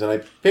maze. And I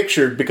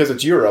pictured, because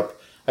it's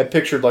Europe, I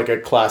pictured like a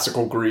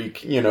classical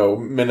Greek,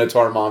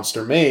 Minotaur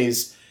monster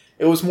maze.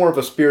 It was more of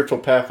a spiritual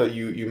path that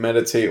you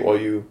meditate while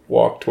you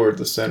walk toward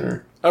the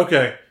center.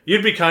 Okay,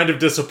 you'd be kind of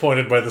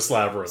disappointed by this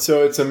labyrinth.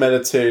 So it's a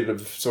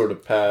meditative sort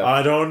of path.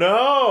 I don't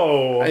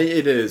know.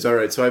 It is. All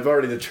right, so I've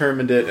already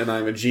determined it, and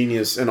I'm a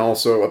genius, and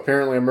also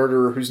apparently a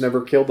murderer who's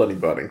never killed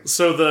anybody.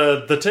 So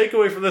the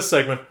takeaway from this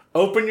segment,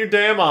 open your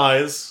damn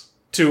eyes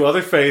to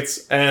other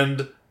faiths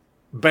and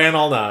ban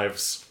all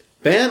knives.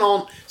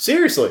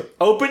 Seriously.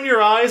 Open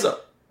your eyes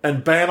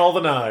and ban all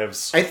the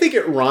knives. I think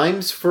it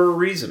rhymes for a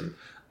reason.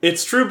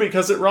 It's true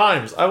because it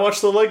rhymes. I watched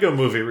the Lego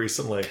movie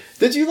recently.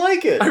 Did you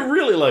like it? I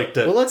really liked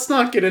it. Well, let's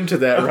not get into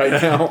that right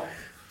now.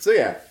 So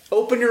yeah,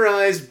 open your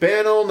eyes,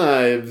 ban all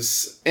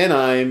knives, and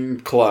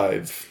I'm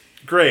Clive.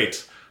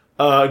 Great.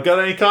 Got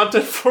any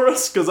content for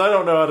us? Because I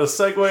don't know how to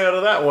segue out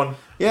of that one.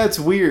 Yeah, it's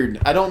weird.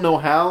 I don't know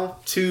how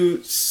to,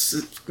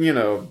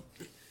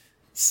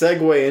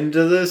 segue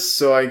into this,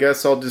 so I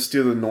guess I'll just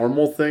do the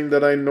normal thing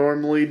that I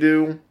normally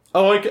do.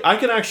 Oh, I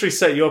can actually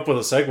set you up with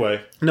a segue.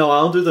 No,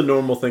 I'll do the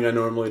normal thing I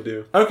normally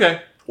do.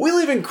 Okay. We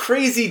live in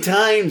crazy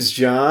times,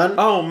 John.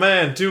 Oh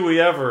man, do we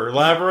ever.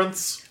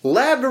 Labyrinths?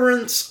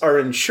 Labyrinths are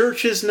in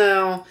churches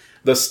now.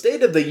 The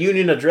State of the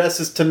Union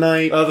addresses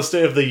tonight. The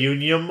State of the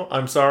Union,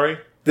 I'm sorry.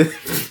 Have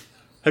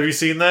you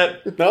seen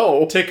that?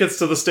 No. Tickets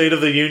to the State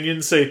of the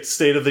Union say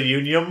State of the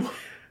Union.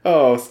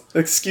 Oh,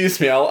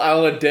 excuse me.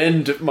 I'll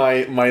addend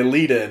my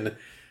lead-in.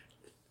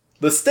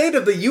 The State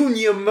of the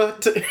Union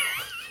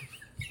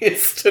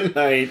is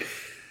tonight.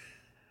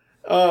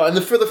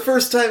 And for the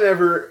first time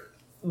ever,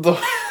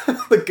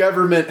 the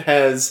government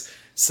has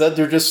said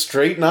they're just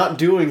straight not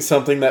doing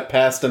something that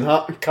passed in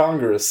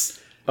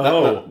Congress.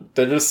 They're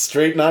just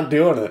straight not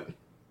doing it.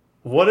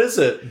 What is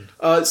it?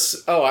 I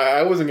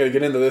wasn't going to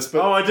get into this,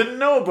 but... Oh, I didn't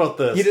know about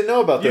this. You didn't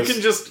know about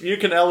this. You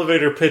can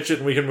elevator pitch it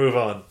and we can move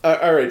on.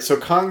 Alright, so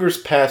Congress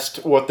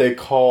passed what they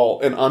call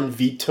an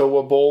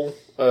unvetoable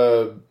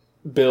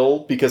bill,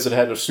 because it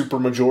had a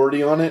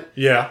supermajority on it.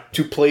 Yeah.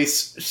 To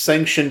place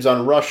sanctions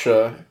on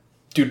Russia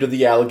due to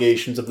the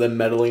allegations of them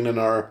meddling in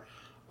our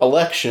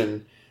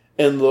election.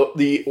 And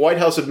the White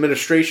House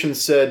administration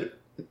said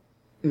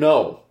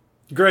no.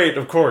 Great,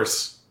 of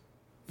course.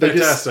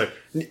 Fantastic.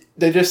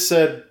 They just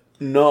said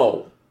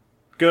no.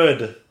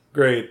 Good.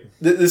 Great.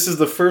 This is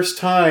the first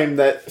time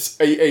that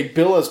a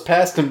bill has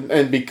passed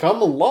and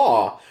become a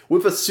law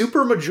with a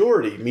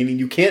supermajority, meaning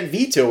you can't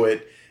veto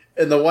it.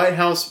 And the White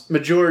House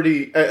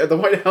the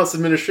White House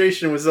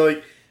administration was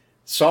like,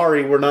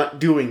 sorry, we're not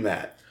doing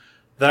that.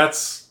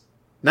 That's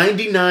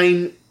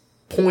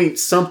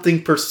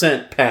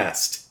 99-point-something%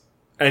 passed.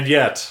 And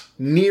yet.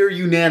 Near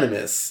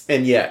unanimous,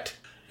 and yet.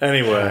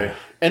 Anyway.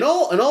 And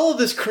all of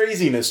this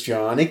craziness,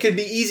 John, it can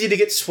be easy to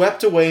get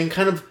swept away and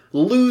kind of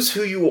lose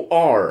who you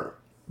are.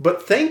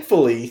 But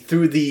thankfully,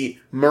 through the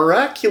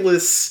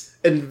miraculous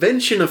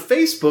invention of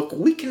Facebook,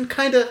 we can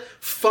kind of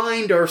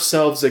find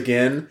ourselves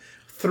again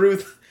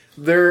through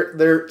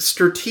their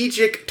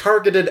strategic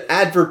targeted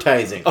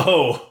advertising.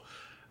 Oh,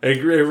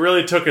 it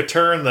really took a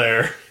turn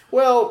there.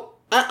 Well,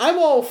 I'm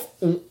all,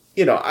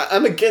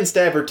 I'm against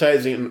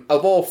advertising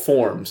of all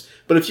forms,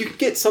 but if you can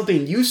get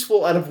something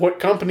useful out of what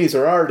companies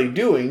are already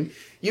doing,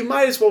 you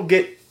might as well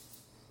get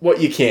what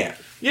you can.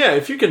 Yeah,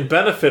 if you can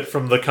benefit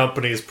from the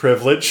company's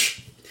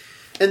privilege.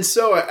 And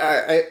so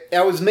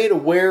I was made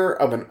aware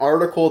of an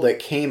article that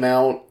came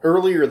out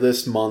earlier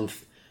this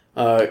month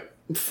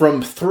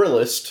from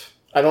Thrillist.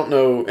 I don't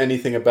know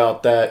anything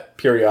about that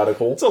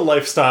periodical. It's a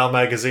lifestyle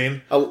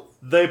magazine.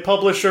 They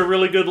publish a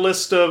really good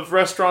list of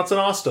restaurants in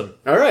Austin.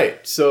 All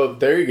right, so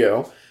there you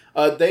go.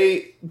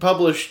 They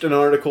published an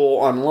article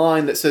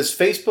online that says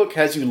Facebook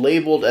has you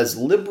labeled as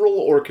liberal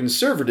or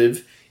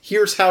conservative.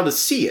 Here's how to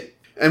see it.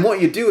 And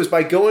what you do is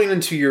by going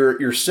into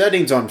your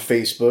settings on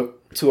Facebook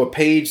to a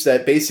page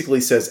that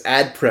basically says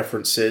ad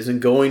preferences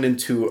and going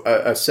into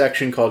a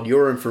section called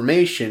your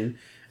information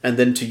and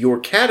then to your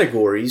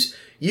categories,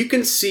 you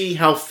can see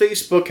how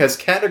Facebook has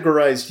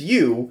categorized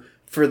you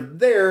for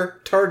their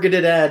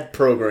targeted ad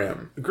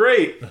program.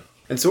 Great.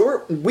 And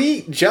so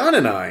John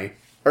and I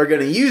are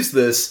going to use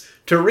this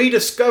to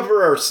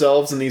rediscover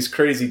ourselves in these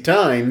crazy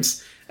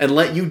times and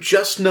let you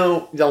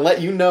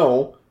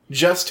know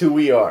just who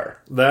we are.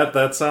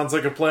 That sounds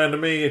like a plan to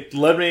me.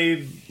 Let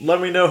me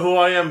know who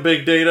I am,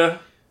 Big Data.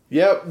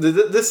 Yep,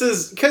 this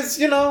is because,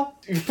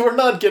 we're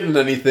not getting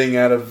anything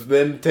out of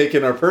them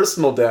taking our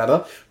personal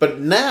data, but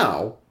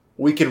now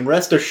we can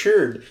rest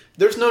assured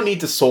there's no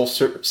need to soul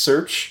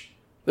search.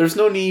 There's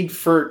no need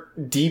for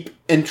deep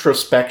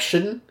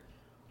introspection.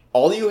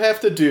 All you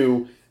have to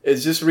do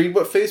is just read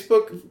what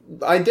Facebook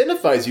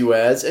identifies you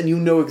as, and you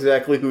know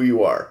exactly who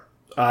you are.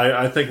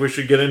 I think we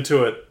should get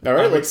into it. All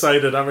right, I'm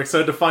excited. I'm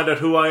excited to find out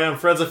who I am.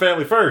 Friends and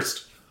family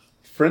first.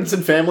 Friends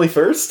and family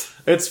first?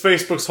 It's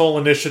Facebook's whole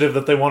initiative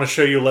that they want to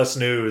show you less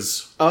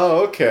news.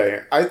 Oh,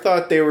 okay. I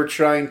thought they were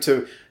trying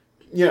to,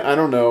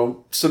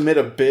 submit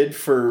a bid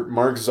for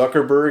Mark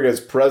Zuckerberg as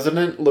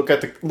president. Look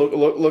at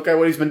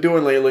what he's been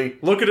doing lately.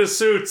 Look at his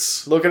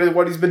suits. Look at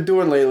what he's been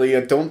doing lately.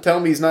 Don't tell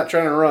me he's not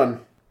trying to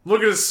run.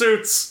 Look at his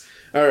suits.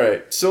 All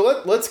right.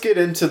 So let's get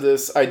into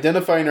this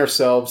identifying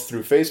ourselves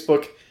through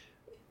Facebook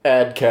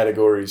ad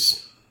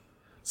categories.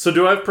 So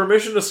do I have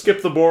permission to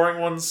skip the boring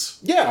ones?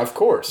 Yeah, of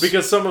course.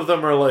 Because some of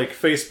them are like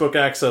Facebook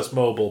Access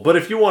Mobile. But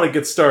if you want to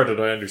get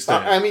started, I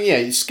understand.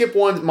 You skip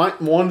one.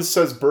 One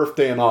says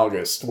birthday in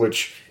August,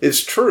 which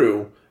is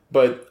true.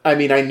 But, I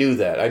knew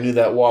that. I knew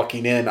that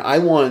walking in. I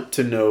want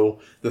to know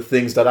the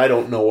things that I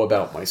don't know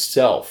about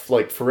myself.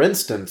 Like, for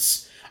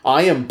instance,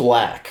 I am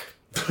black.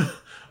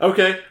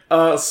 Okay,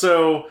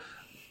 so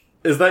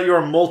is that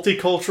your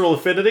multicultural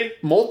affinity?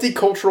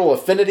 Multicultural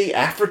affinity,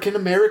 African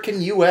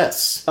American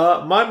U.S.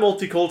 My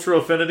multicultural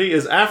affinity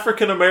is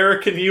African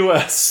American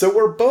U.S. So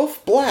we're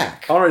both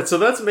black. Alright, so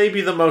that's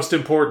maybe the most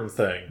important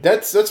thing.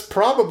 That's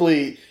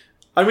probably...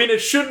 it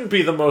shouldn't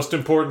be the most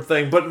important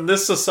thing, but in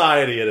this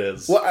society it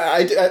is. Well,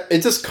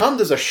 it just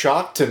comes as a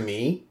shock to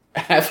me,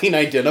 having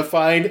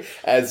identified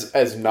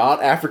as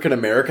not African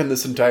American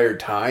this entire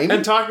time.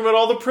 And talking about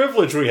all the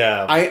privilege we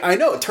have. I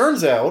know, it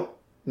turns out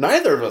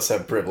neither of us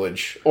have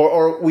privilege.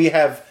 Or we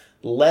have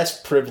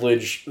less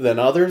privilege than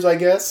others, I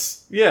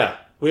guess. Yeah,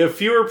 we have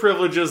fewer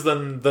privileges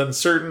than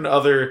certain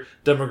other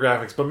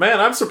demographics. But man,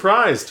 I'm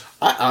surprised.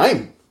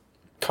 I'm...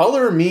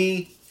 Color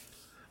me...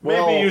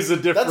 Maybe use a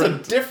different...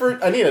 That's a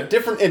different... I need a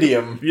different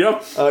idiom.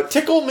 Yep.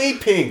 Tickle me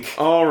pink.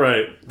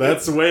 Alright,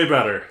 that's way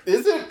better.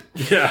 Is it?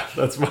 Yeah,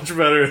 that's much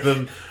better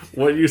than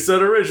what you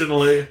said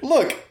originally.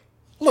 Look,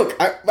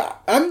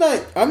 I'm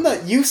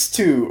not used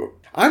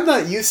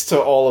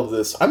to all of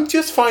this. I'm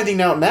just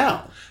finding out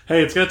now.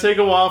 Hey, it's going to take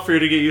a while for you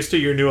to get used to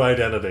your new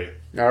identity.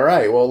 All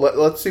right, well,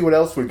 let's see what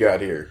else we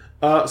got here.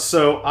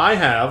 So I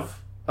have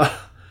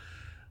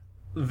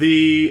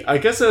I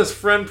guess it has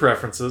friend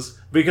preferences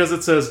because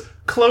it says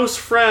close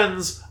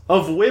friends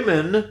of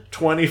women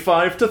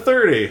 25 to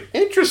 30.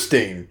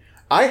 Interesting.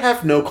 I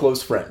have no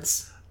close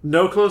friends.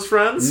 No close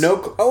friends?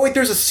 Oh, wait,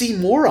 there's a see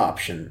more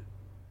option.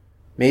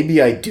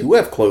 Maybe I do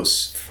have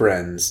close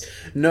friends.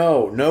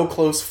 No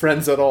close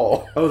friends at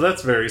all. Oh,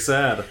 that's very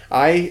sad.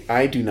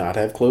 I do not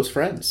have close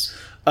friends.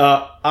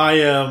 I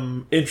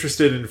am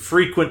interested in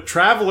frequent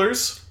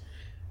travelers.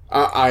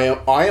 I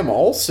am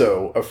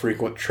also a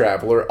frequent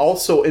traveler.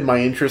 Also in my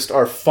interest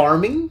are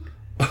farming,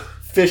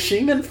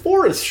 fishing, and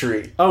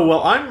forestry. Oh,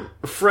 well, I'm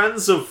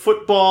friends of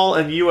football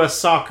and U.S.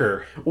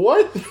 soccer.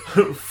 What?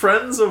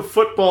 Friends of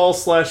football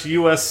 /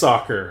 U.S.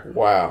 soccer.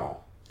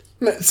 Wow.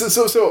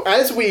 So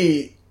as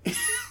we...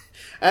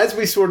 As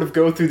we sort of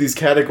go through these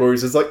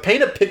categories, it's like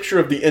paint a picture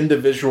of the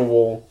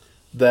individual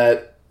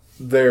that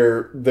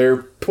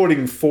they're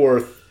putting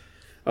forth.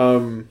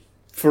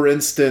 For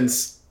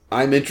instance,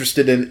 I'm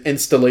interested in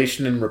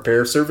installation and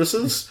repair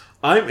services.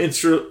 I'm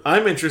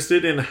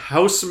interested in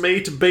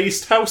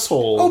housemate-based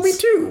households. Oh, me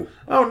too.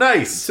 Oh,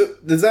 nice. So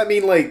does that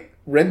mean like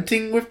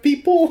renting with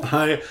people?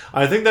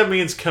 I think that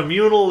means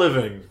communal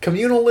living.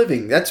 Communal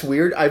living. That's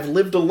weird. I've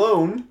lived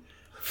alone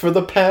for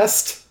the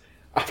past...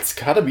 It's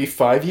gotta be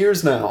 5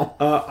 years now.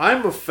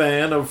 I'm a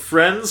fan of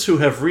friends who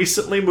have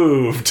recently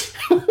moved.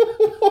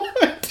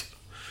 What?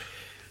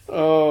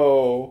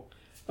 Oh.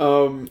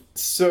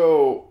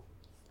 So,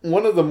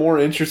 one of the more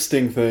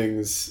interesting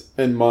things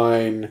in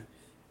mine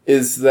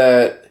is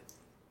that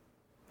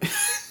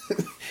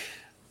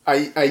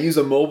I use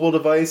a mobile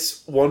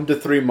device 1 to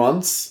 3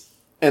 months,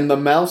 and the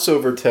mouse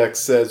over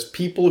text says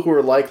people who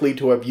are likely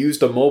to have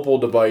used a mobile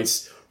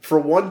device for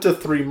 1 to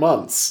 3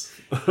 months.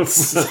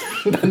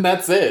 And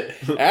that's it.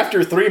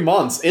 After 3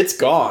 months, it's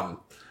gone.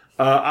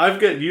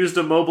 I've used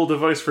a mobile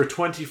device for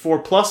 24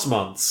 plus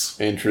months.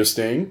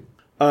 Interesting.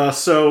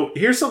 So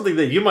here's something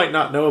that you might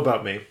not know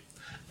about me.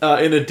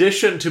 In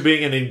addition to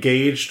being an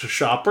engaged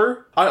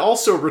shopper, I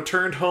also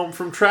returned home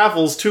from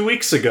travels 2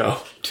 weeks ago.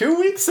 2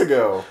 weeks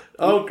ago?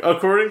 Oh,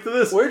 according to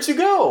this. Where'd you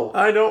go?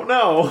 I don't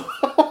know.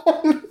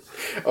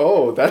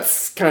 Oh,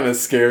 that's kind of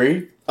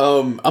scary.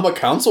 I'm a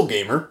console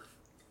gamer.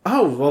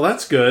 Oh, well,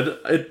 that's good.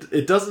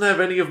 It doesn't have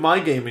any of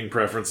my gaming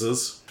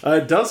preferences.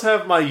 It does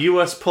have my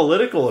U.S.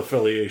 political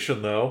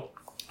affiliation, though.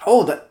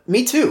 Oh,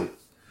 me too.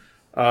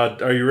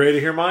 Are you ready to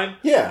hear mine?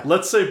 Yeah.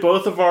 Let's say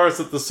both of ours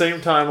at the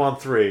same time on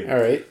 3. All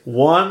right.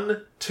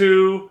 1,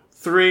 2,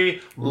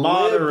 3.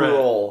 Moderate.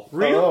 Liberal.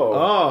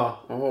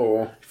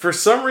 Oh. For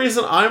some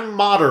reason, I'm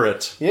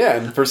moderate. Yeah,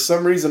 and for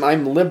some reason,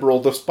 I'm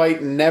liberal,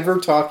 despite never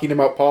talking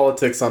about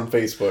politics on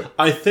Facebook.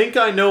 I think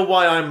I know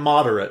why I'm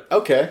moderate.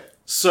 Okay.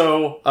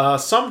 So,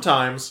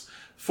 sometimes,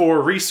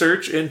 for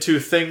research into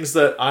things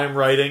that I'm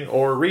writing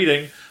or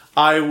reading,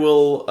 I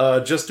will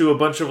just do a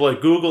bunch of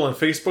Google and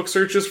Facebook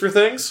searches for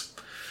things.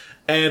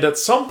 And at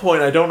some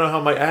point, I don't know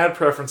how my ad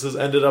preferences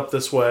ended up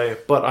this way,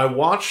 but I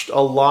watched a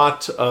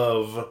lot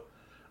of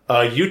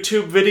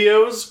YouTube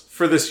videos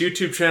for this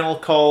YouTube channel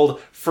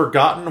called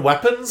Forgotten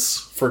Weapons.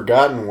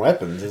 Forgotten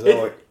Weapons? Is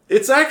that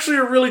It's actually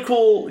a really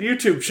cool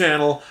YouTube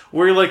channel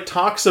where he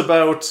talks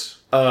about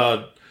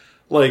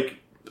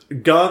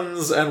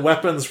guns and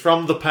weapons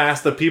from the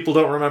past that people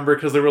don't remember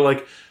because they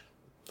were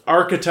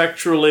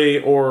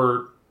architecturally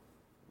or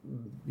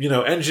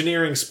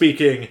engineering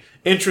speaking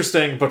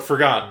interesting but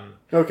forgotten.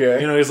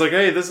 Okay. He's like,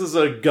 hey, this is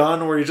a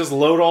gun where you just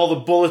load all the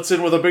bullets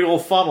in with a big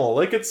old funnel.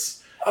 It's...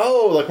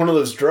 Oh, like one of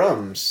those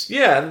drums.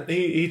 Yeah, and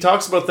he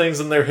talks about things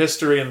in their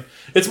history, and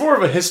it's more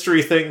of a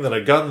history thing than a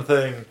gun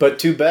thing. But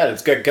too bad,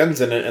 it's got guns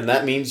in it, and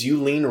that means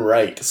you lean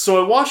right. So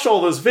I watched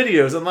all those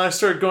videos, and then I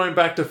started going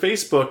back to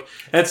Facebook,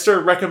 and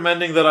started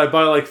recommending that I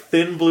buy,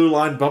 thin blue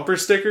line bumper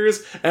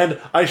stickers,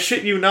 and I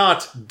shit you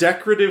not,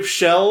 decorative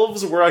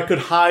shelves where I could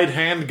hide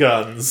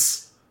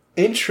handguns.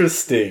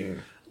 Interesting.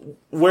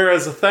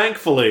 Whereas,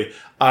 thankfully,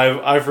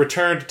 I've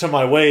returned to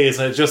my ways,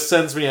 and it just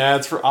sends me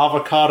ads for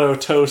avocado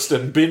toast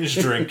and binge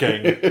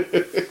drinking.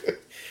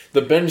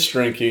 The binge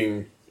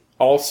drinking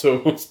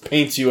also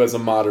paints you as a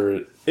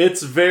moderate.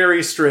 It's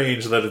very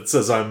strange that it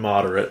says I'm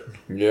moderate.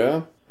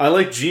 Yeah. I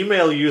like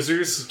Gmail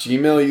users.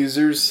 Gmail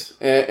users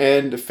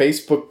and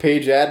Facebook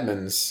page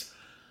admins.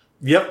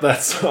 Yep,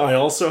 I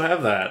also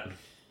have that.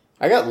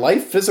 I got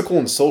life, physical,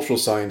 and social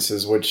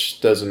sciences,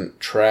 which doesn't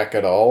track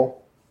at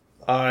all.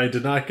 I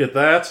did not get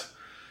that.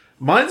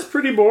 Mine's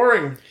pretty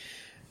boring.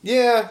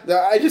 Yeah,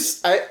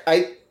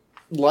 I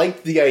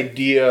like the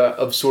idea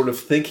of sort of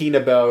thinking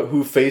about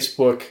who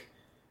Facebook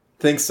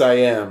thinks I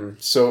am.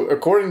 So,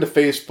 according to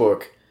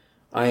Facebook,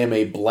 I am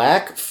a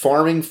black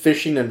farming,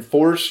 fishing, and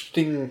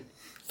forestrying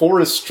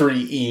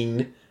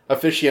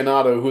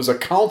aficionado who's a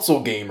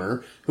console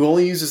gamer who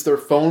only uses their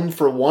phone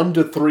for 1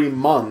 to 3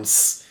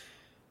 months,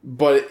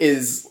 but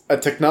is a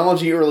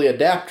technology early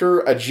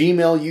adapter, a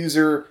Gmail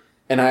user,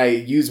 and I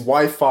use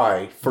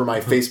Wi-Fi for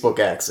my Facebook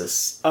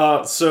access.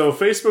 So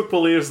Facebook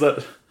believes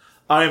that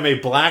I am a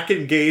black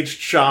engaged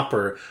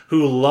shopper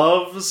who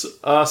loves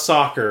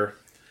soccer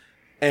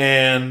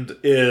and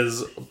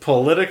is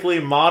politically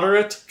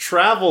moderate,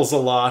 travels a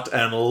lot,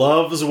 and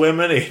loves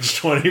women aged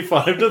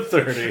 25 to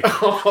 30.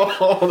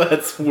 Oh,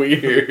 that's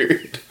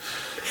weird.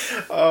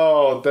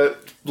 Oh, that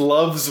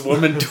loves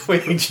women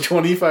aged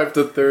 25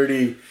 to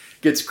 30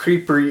 gets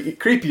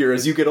creepier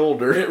as you get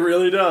older. It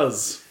really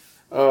does.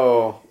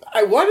 Oh.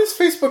 Why does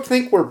Facebook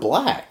think we're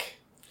black?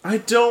 I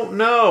don't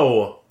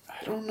know.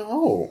 I don't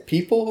know.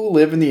 People who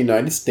live in the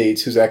United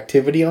States whose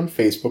activity on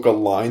Facebook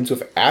aligns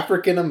with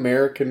African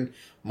American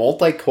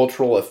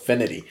multicultural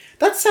affinity.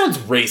 That sounds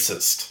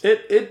racist.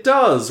 It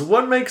does.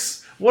 What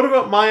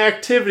about my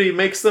activity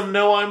makes them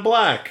know I'm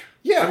black?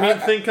 Yeah, I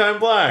think I'm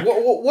black.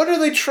 What are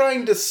they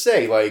trying to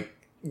say?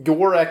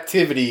 Your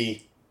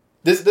activity...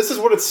 This is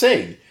what it's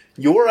saying.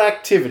 Your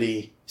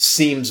activity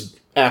seems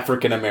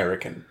African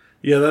American.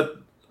 Yeah,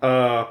 that...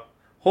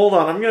 hold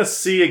on, I'm going to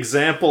see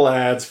example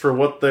ads for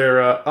what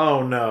they're...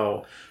 oh,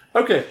 no.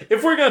 Okay,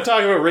 if we're going to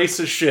talk about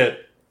racist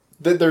shit...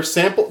 They're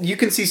sample... You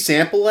can see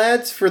sample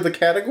ads for the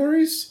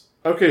categories?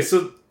 Okay,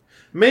 so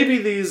maybe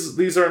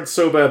these aren't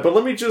so bad, but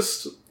let me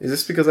just... Is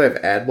this because I have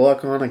ad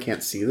block on? I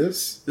can't see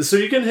this? So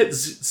you can hit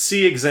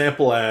see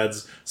example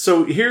ads.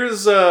 So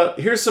here's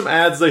some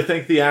ads they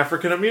think the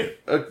African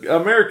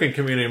American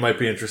community might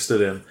be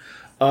interested in.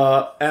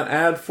 An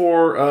ad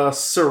for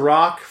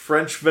Ciroc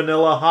French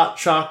Vanilla Hot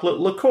Chocolate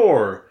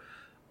Liqueur.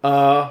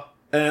 An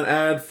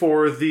ad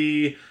for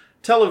the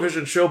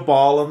television show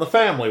Ball and the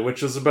Family,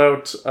 which is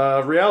about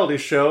a reality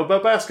show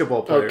about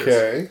basketball players.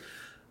 Okay.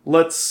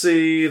 Let's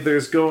see,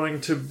 there's going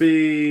to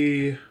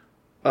be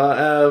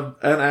an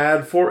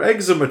ad for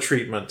eczema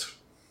treatment.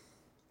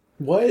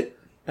 What?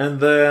 And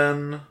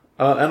then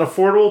an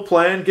affordable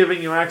plan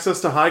giving you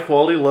access to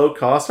high-quality,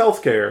 low-cost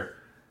healthcare.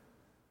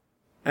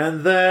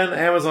 And then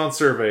Amazon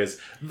surveys.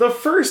 The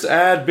first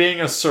ad being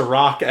a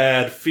Ciroc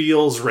ad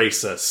feels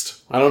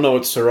racist. I don't know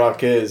what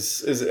Ciroc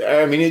is.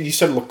 I mean, you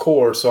said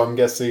liqueur, so I'm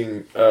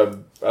guessing a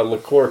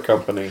liqueur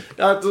company.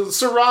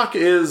 Ciroc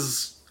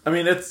is... I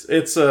mean,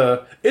 it's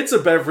a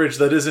beverage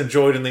that is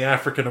enjoyed in the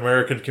African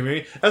American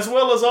community as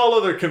well as all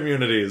other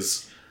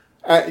communities.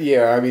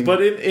 Yeah, I mean,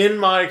 but in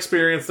my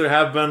experience, there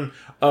have been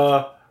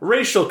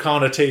racial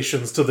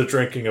connotations to the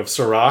drinking of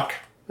Ciroc.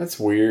 That's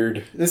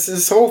weird.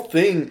 This whole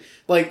thing,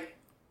 like,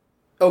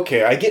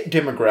 okay, I get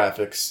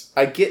demographics,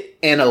 I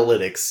get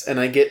analytics, and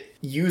I get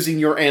using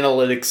your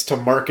analytics to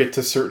market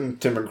to certain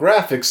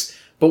demographics.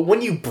 But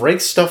when you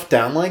break stuff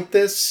down like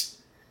this.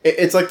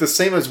 It's like the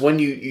same as when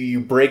you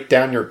break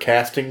down your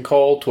casting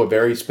call to a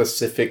very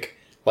specific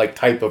like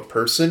type of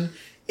person.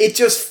 It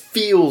just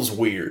feels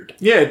weird.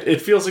 Yeah,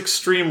 it feels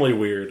extremely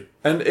weird.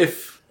 And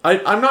if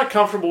I'm not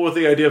comfortable with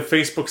the idea of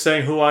Facebook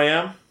saying who I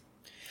am,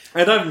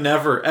 and I've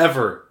never,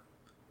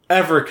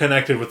 ever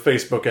connected with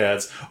Facebook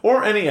ads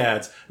or any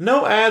ads.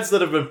 No ads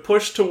that have been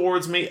pushed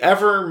towards me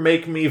ever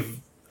make me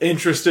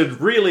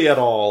interested really at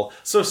all.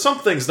 So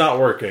something's not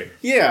working.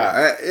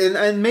 Yeah,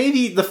 and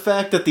maybe the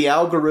fact that the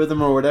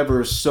algorithm or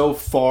whatever is so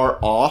far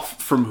off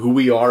from who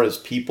we are as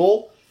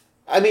people.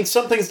 I mean,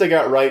 some things they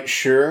got right,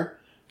 sure,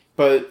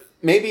 but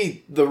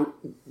maybe the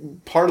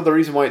part of the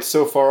reason why it's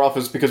so far off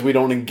is because we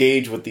don't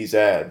engage with these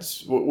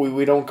ads.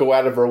 We don't go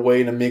out of our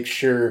way to make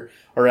sure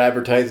our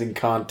advertising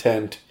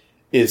content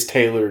is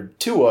tailored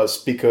to us,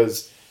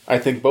 because I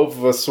think both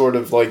of us sort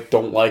of like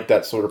don't like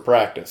that sort of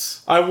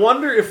practice. I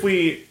wonder if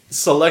we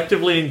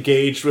selectively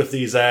engaged with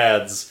these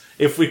ads,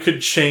 if we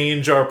could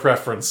change our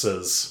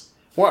preferences.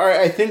 Well,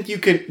 I think you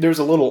could. There's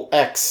a little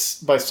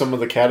X by some of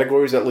the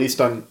categories, at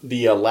least on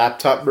the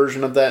laptop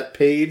version of that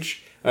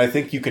page. And I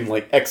think you can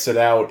like exit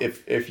out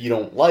if you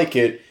don't like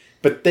it.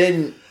 But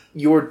then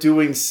you're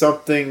doing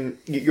something.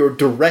 You're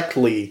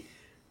directly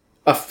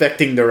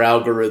affecting their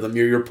algorithm.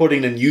 You're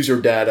putting in user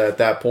data at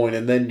that point,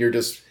 and then you're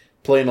just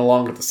playing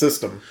along with the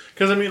system.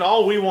 Because, I mean,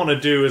 all we want to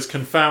do is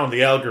confound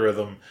the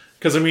algorithm.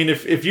 Because, I mean,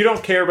 if you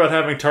don't care about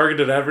having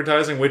targeted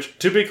advertising, which,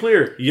 to be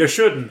clear, you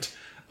shouldn't,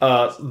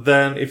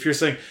 then if you're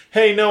saying,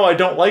 hey, no, I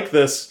don't like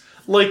this,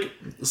 like,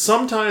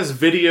 sometimes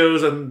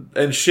videos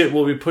and shit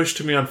will be pushed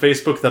to me on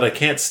Facebook that I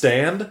can't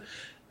stand,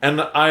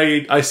 and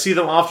I see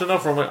them often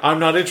enough where I'm like, I'm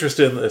not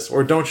interested in this,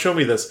 or don't show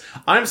me this.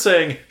 I'm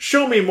saying,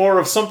 show me more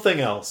of something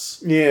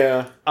else.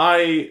 Yeah.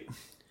 I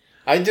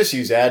just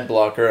use ad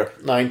blocker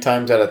 9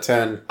 times out of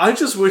 10. I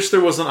just wish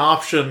there was an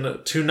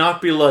option to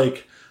not be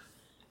like,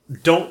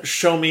 don't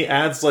show me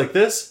ads like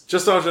this.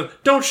 Just option,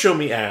 don't show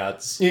me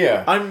ads.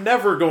 Yeah. I'm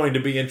never going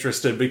to be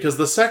interested, because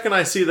the second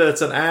I see that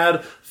it's an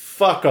ad,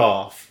 fuck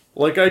off.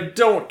 Like, I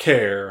don't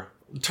care.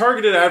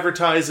 Targeted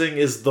advertising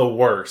is the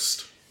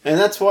worst. And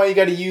that's why you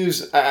gotta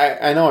use,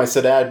 I know I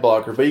said ad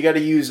blocker, but you gotta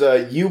use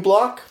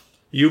uBlock.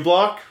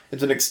 uBlock?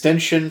 It's an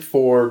extension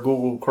for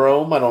Google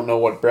Chrome. I don't know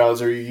what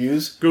browser you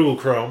use. Google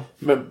Chrome.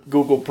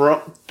 Google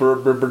Booble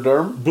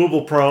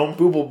Chrome.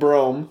 Google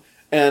Chrome.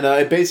 And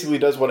it basically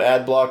does what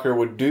ad blocker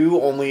would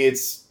do, only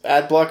it's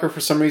ad blocker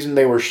for some reason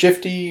they were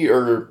shifty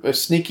or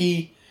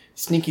sneaky,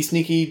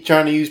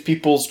 trying to use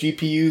people's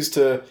GPUs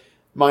to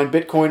mine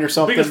Bitcoin or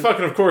something. Because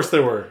fucking of course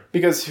they were.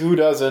 Because who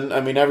doesn't? I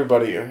mean,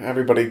 everybody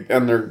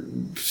and their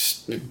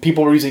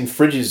people were using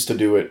fridges to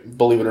do it,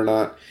 believe it or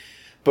not.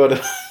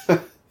 But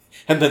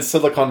and then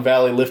Silicon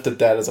Valley lifted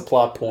that as a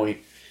plot point.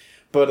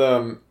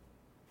 But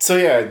so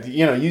yeah,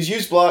 use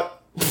uBlock,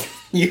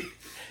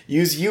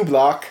 use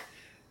uBlock,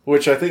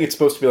 which I think it's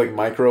supposed to be like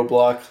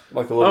microblock,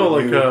 like a little. Oh,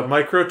 like a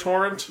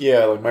microtorrent.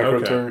 Yeah, like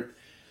microtorrent.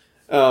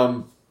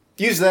 Okay.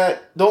 Use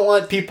that. Don't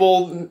let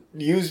people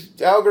use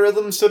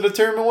algorithms to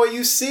determine what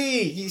you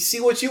see. You see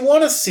what you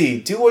want to see.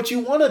 Do what you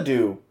want to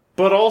do.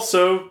 But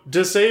also,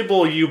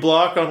 disable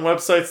uBlock on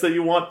websites that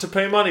you want to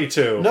pay money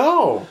to.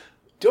 No.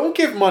 Don't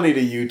give money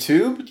to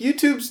YouTube.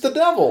 YouTube's the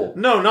devil.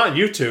 No, not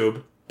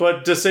YouTube.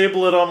 But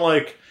disable it on,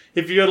 like,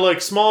 if you go to,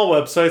 like, small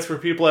websites where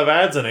people have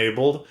ads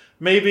enabled,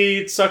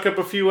 maybe suck up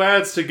a few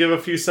ads to give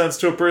a few cents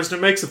to a person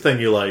who makes a thing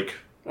you like.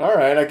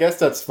 Alright, I guess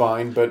that's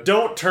fine, but...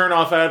 Don't turn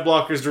off ad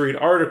blockers to read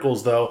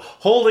articles, though.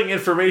 Holding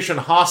information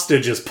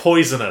hostage is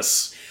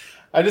poisonous.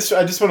 I just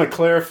want to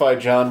clarify,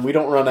 John, we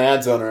don't run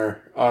ads on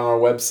our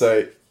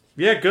website.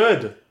 Yeah,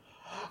 good.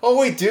 Oh,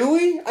 wait, do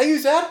we? I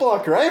use ad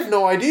blocker. I have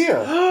no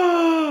idea.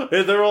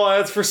 They're all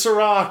ads for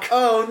Ciroc.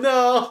 Oh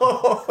no!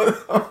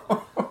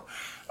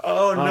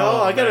 Oh no!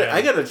 Oh, I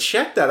man. gotta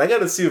check that. I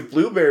gotta see if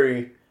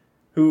Blueberry,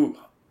 who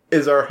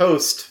is our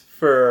host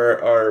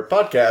for our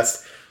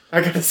podcast,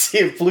 I gotta see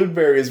if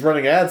Blueberry is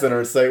running ads on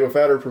our site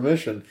without her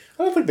permission.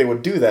 I don't think they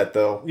would do that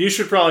though. You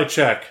should probably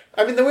check.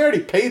 I mean, we already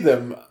pay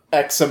them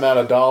X amount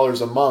of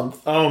dollars a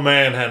month. Oh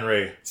man,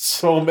 Henry.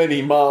 So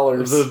many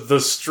dollars. The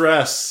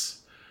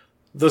stress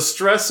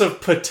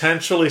of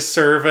potentially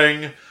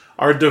serving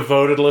our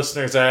devoted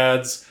listeners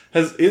ads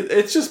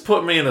it's just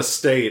put me in a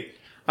state.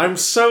 I'm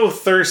so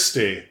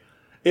thirsty.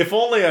 If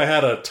only I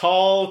had a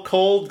tall,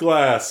 cold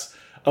glass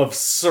of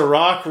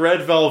Ciroc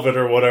Red Velvet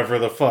or whatever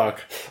the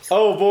fuck.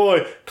 Oh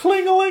boy,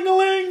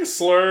 cling-a-ling-a-ling,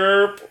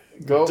 slurp.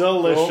 Go,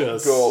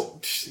 delicious. Go.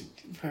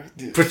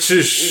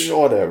 Pachish.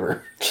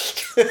 Whatever.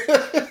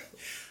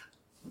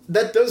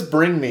 That does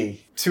bring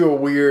me to a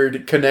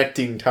weird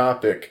connecting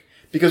topic.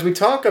 Because we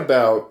talk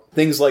about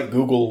things like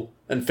Google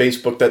and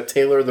Facebook that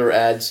tailor their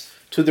ads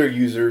to their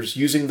users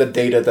using the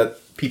data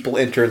that people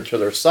enter into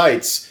their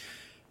sites.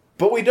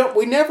 But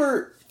we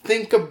never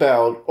think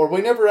about, or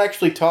we never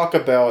actually talk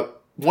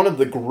about one of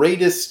the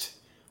greatest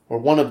or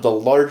one of the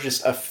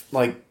largest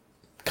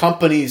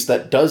companies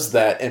that does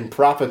that and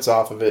profits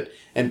off of it,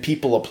 and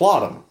people applaud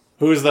them.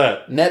 Who is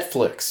that?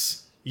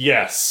 Netflix.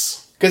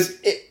 Yes.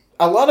 Because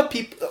a lot of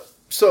people...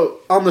 So,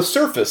 on the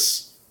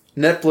surface,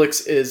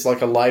 Netflix is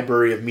like a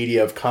library of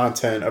media, of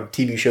content, of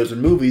TV shows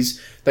and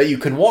movies that you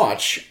can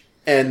watch,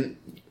 and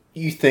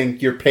you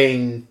think you're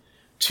paying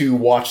to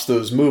watch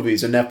those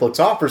movies, and Netflix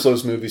offers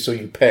those movies, so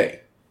you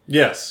pay.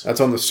 Yes.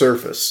 That's on the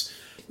surface.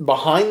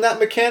 Behind that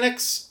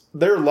mechanics,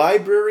 their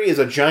library is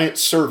a giant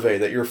survey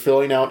that you're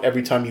filling out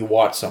every time you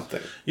watch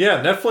something.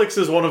 Yeah, Netflix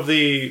is one of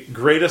the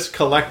greatest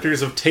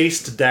collectors of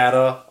taste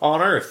data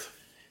on Earth.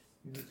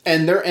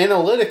 And their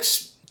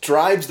analytics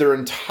drives their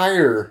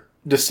entire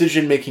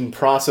decision-making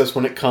process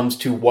when it comes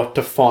to what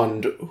to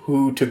fund,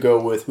 who to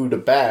go with, who to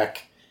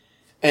back.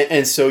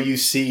 And so you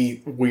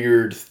see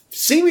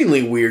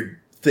seemingly weird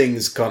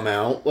things come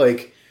out.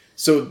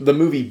 So the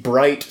movie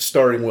Bright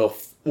starring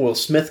Will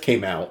Smith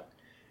came out,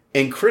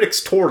 and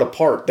critics tore it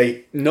apart.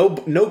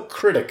 No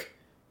critic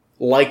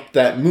liked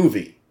that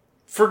movie.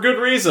 For good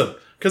reason,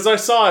 because I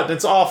saw it and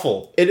it's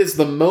awful. It is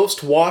the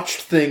most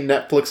watched thing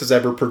Netflix has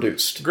ever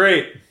produced.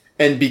 Great.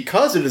 And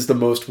because it is the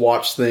most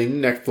watched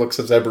thing Netflix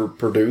has ever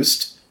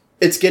produced,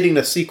 it's getting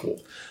a sequel.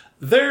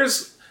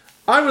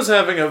 I was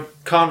having a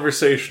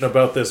conversation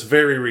about this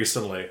very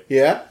recently.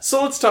 Yeah?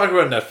 So let's talk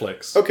about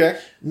Netflix. Okay.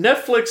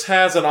 Netflix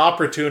has an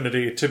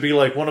opportunity to be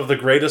like one of the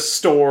greatest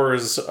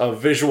stores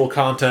of visual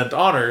content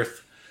on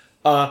Earth.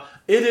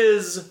 It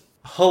is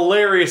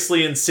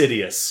hilariously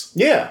insidious.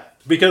 Yeah.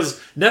 Because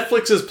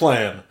Netflix's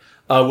plan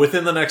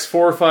within the next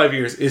 4 or 5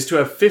 years is to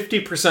have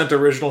 50%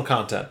 original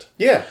content.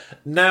 Yeah.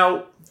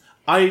 Now,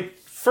 I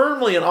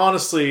firmly and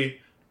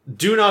honestly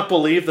do not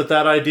believe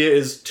that idea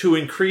is to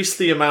increase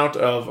the amount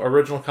of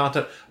original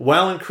content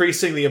while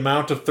increasing the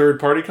amount of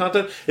third-party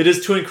content. It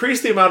is to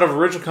increase the amount of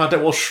original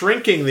content while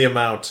shrinking the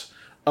amount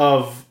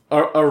of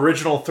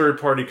original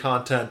third-party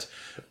content.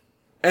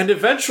 And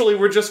eventually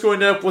we're just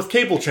going to end up with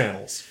cable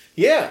channels.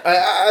 Yeah.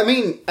 I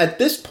mean, at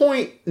this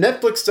point,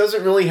 Netflix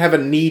doesn't really have a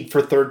need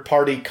for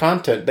third-party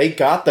content. They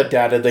got the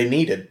data they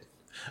needed.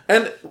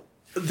 And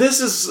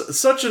this is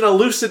such an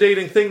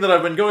elucidating thing that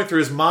I've been going through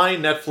is my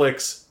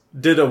Netflix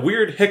did a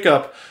weird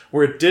hiccup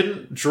where it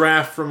didn't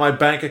draft from my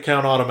bank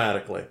account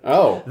automatically.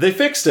 Oh. They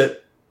fixed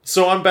it,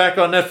 so I'm back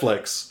on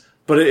Netflix.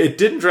 But it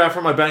didn't draft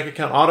from my bank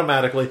account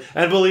automatically.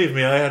 And believe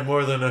me, I had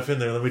more than enough in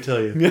there, let me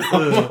tell you.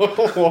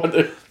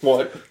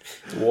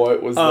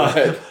 What was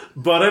that?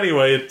 But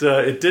anyway,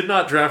 it did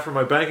not draft from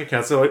my bank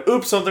account. So like,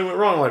 oops, something went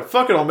wrong. I'm like,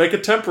 fuck it, I'll make a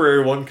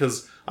temporary one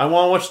because I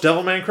want to watch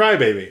Devilman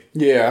Crybaby.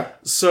 Yeah.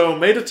 So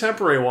made a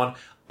temporary one.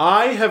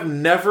 I have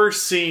never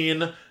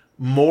seen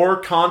more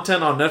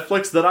content on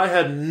Netflix that I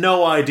had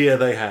no idea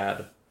they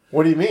had.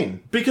 What do you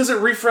mean? Because it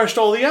refreshed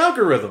all the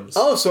algorithms.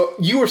 Oh, so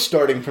you were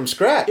starting from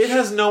scratch. It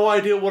has no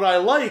idea what I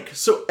like,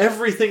 so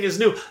everything is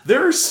new.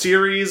 There are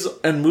series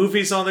and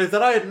movies on there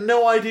that I had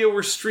no idea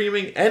were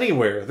streaming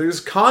anywhere. There's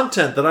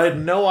content that I had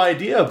no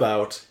idea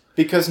about.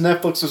 Because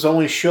Netflix is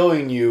only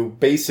showing you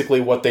basically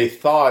what they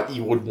thought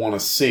you would want to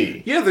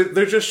see. Yeah,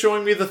 they're just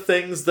showing me the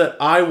things that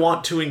I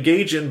want to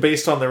engage in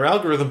based on their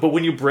algorithm. But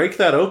when you break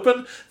that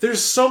open, there's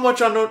so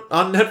much on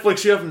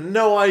Netflix you have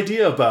no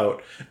idea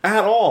about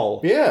at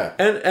all. Yeah.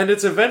 And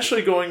it's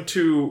eventually going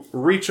to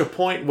reach a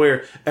point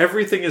where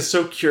everything is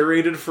so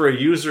curated for a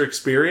user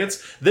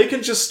experience, they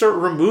can just start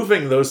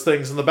removing those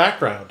things in the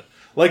background.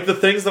 Like the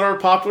things that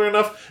aren't popular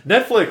enough.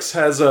 Netflix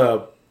has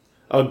a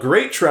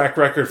great track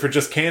record for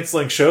just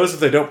canceling shows if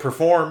they don't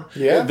perform.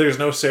 Yeah. There's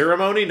no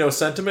ceremony, no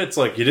sentiment. It's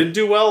like, you didn't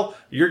do well,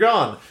 you're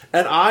gone.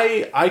 And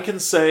I can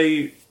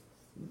say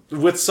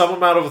with some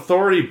amount of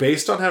authority,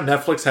 based on how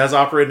Netflix has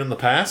operated in the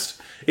past,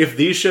 if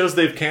these shows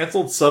they've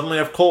canceled suddenly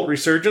have cult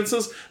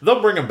resurgences,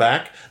 they'll bring them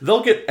back.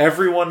 They'll get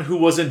everyone who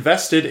was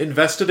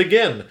invested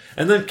again,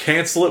 and then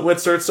cancel it when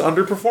it starts to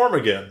underperform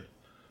again.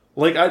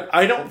 Like,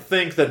 I don't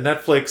think that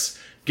Netflix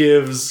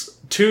gives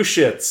two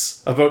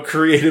shits about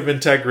creative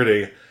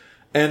integrity.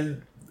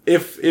 And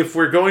if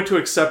we're going to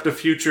accept a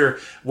future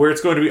where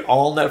it's going to be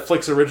all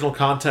Netflix original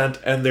content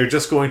and they're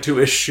just going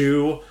to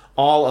eschew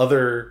all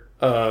other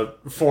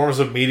forms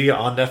of media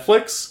on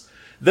Netflix,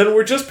 then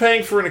we're just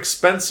paying for an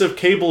expensive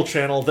cable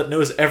channel that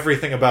knows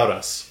everything about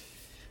us.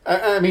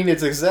 I mean,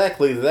 it's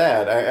exactly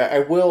that. I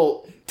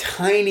will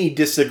tiny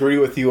disagree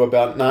with you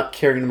about not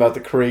caring about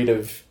the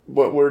creative...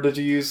 What word did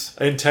you use?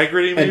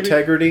 Integrity, maybe?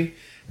 Integrity.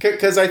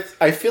 Because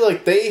I feel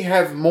like they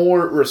have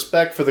more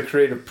respect for the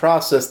creative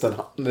process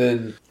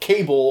than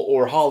cable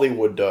or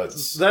Hollywood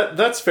does.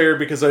 That's fair,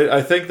 because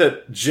I think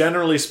that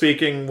generally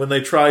speaking, when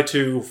they try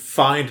to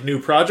find new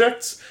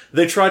projects,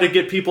 they try to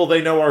get people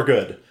they know are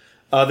good.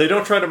 They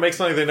don't try to make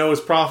something they know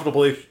is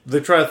profitable. They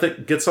try to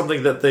get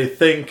something that they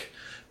think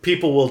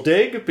people will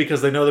dig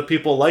because they know that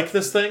people like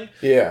this thing.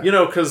 Yeah. You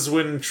know, because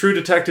when True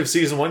Detective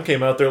Season 1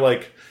 came out, they're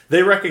like,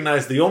 they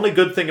recognize the only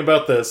good thing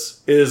about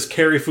this is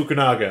Cary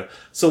Fukunaga.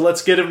 So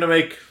let's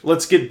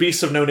get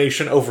Beasts of No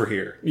Nation over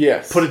here.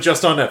 Yes. Put it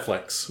just on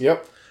Netflix.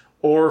 Yep.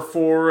 Or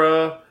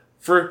for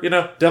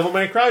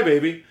Devilman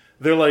Crybaby,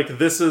 they're like,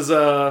 this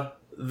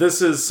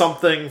is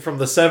something from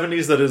the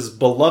 70s that is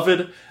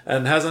beloved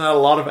and hasn't had a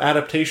lot of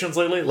adaptations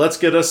lately. Let's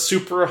get a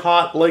super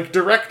hot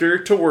director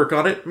to work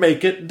on it,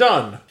 make it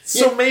done.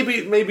 So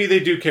maybe they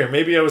do care.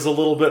 Maybe I was a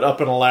little bit up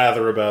in a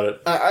lather about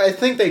it. I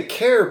think they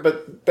care,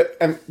 but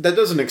that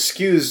doesn't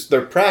excuse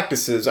their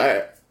practices.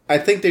 I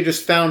think they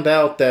just found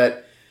out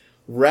that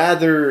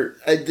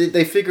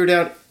they figured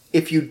out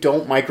if you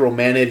don't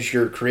micromanage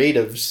your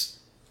creatives,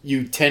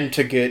 you tend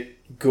to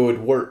get good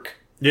work.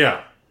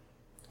 Yeah.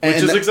 Which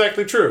is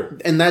exactly true.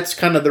 And that's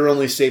kind of their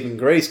only saving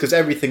grace, because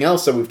everything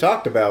else that we've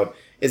talked about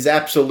is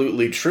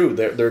absolutely true.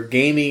 They're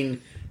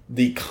gaming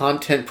the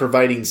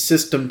content-providing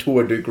system to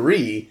a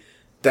degree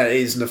that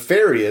is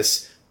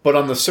nefarious, but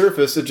on the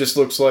surface it just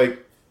looks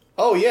like,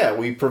 oh yeah,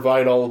 we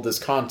provide all of this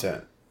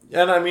content.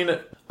 And I mean,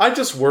 I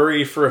just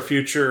worry for a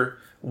future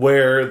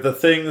where the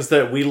things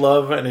that we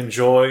love and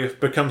enjoy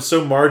become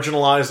so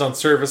marginalized on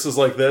services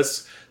like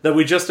this that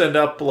we just end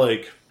up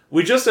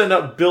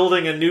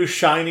building a new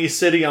shiny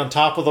city on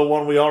top of the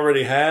one we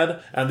already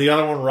had, and the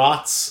other one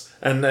rots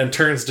and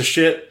turns to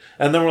shit.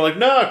 And then we're like,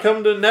 no,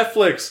 come to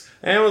Netflix,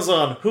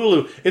 Amazon,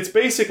 Hulu. It's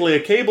basically a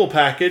cable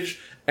package,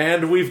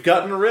 and we've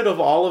gotten rid of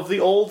all of the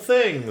old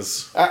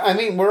things. I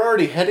mean, we're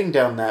already heading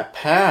down that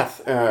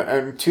path.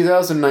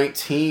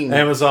 2019...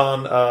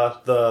 Amazon,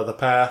 The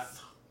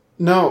Path.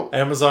 No.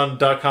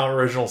 Amazon.com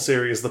original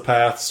series, The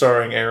Path,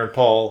 starring Aaron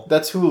Paul.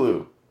 That's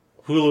Hulu.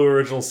 Hulu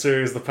original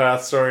series, The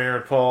Path, starring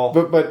Aaron Paul.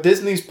 But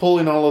Disney's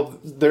pulling all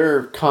of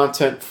their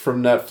content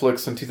from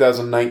Netflix in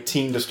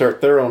 2019 to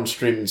start their own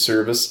streaming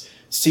service.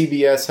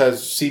 CBS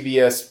has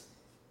CBS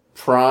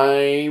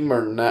Prime,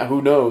 or not,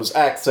 who knows,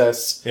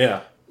 Access.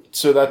 Yeah.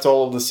 So that's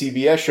all of the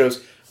CBS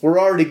shows. We're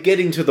already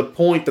getting to the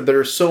point that there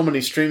are so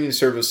many streaming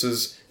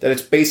services that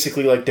it's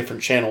basically like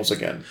different channels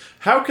again.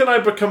 How can I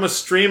become a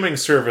streaming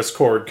service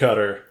cord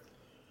cutter?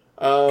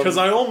 Because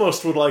I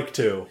almost would like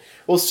to.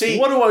 Well, see,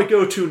 what do I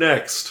go to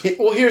next?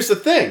 Well, here's the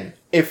thing: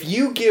 if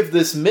you give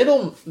this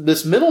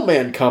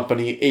middleman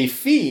company a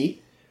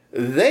fee,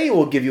 they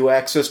will give you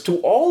access to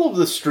all of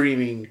the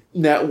streaming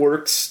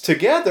networks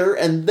together,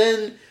 and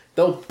then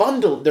they're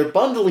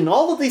bundling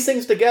all of these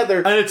things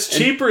together, and it's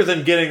cheaper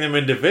than getting them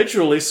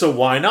individually. So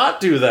why not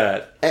do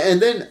that?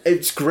 And then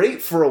it's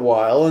great for a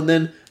while, and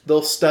then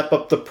they'll step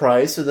up the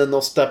price, and then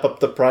they'll step up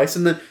the price,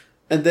 and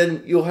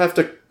then you'll have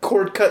to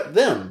cord cut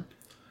them.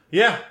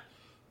 Yeah.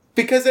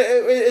 Because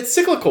it's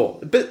cyclical.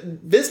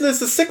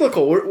 Business is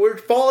cyclical. We're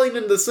falling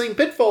into the same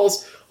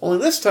pitfalls, only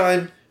this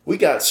time we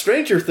got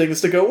Stranger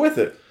Things to go with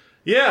it.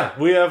 Yeah,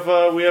 we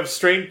have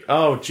strange...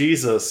 Oh,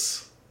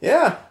 Jesus.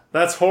 Yeah.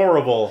 That's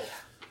horrible.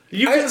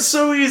 You can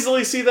so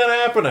easily see that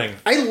happening.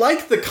 I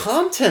like the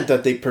content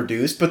that they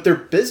produce, but their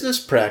business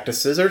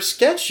practices are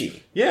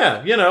sketchy.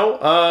 Yeah,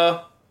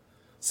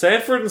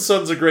 Sanford and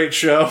Son's a great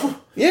show.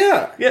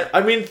 Yeah. Yeah,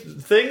 I mean,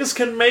 things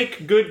can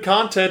make good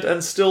content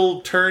and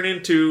still turn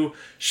into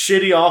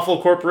shitty,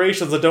 awful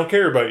corporations that don't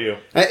care about you.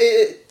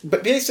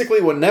 But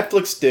basically what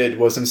Netflix did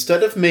was,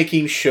 instead of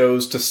making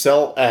shows to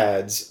sell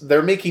ads,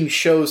 they're making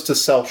shows to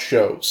sell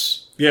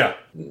shows. Yeah.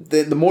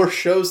 The more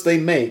shows they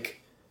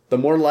make, the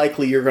more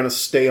likely you're going to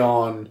stay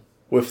on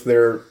with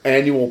their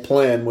annual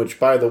plan, which,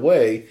 by the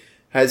way,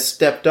 has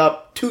stepped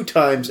up 2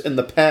 times in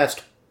the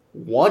past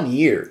 1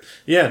 year.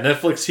 Yeah,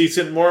 Netflix keeps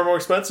getting more and more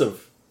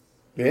expensive.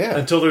 Yeah.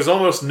 Until there's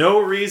almost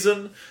no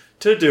reason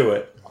to do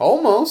it.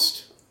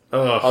 Almost.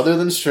 Ugh. Other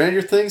than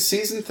Stranger Things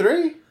Season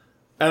 3.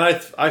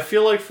 And I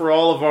feel like for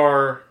all of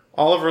our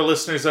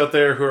listeners out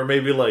there who are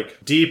maybe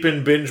deep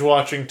in binge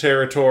watching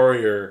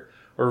territory or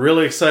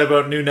really excited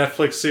about new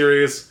Netflix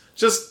series,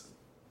 just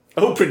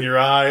open your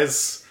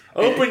eyes.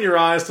 Open your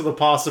eyes to the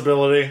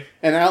possibility.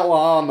 And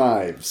Outlaw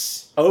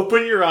Knives.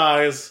 Open your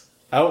eyes.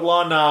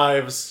 Outlaw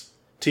Knives.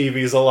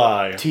 TV's a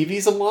lie.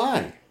 TV's a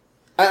lie.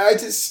 I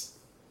just...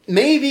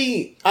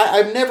 Maybe...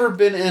 I've never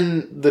been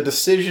in the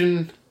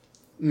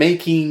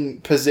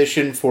decision-making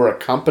position for a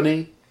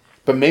company,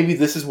 but maybe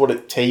this is what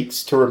it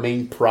takes to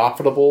remain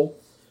profitable.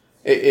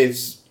 It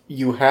is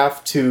you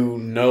have to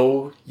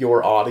know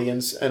your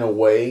audience in a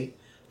way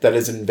that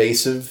is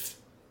invasive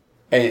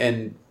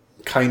and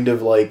kind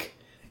of like,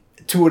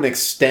 to an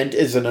extent,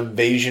 is an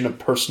invasion of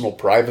personal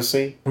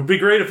privacy. It would be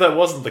great if that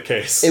wasn't the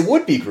case. It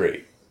would be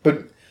great,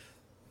 but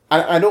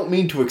I don't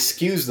mean to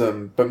excuse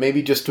them, but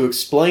maybe just to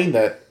explain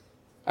that,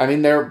 I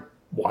mean, they're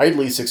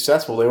widely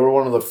successful. They were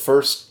one of the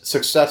first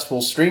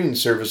successful streaming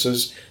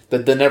services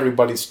that then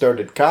everybody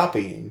started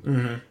copying.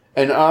 Mm-hmm.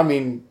 And I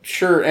mean,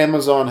 sure,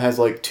 Amazon has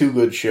like 2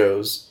 good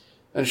shows,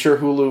 and sure,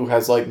 Hulu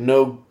has like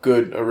no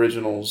good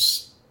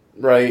originals,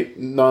 right?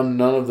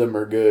 None of them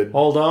are good.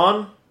 Hold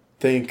on.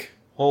 Think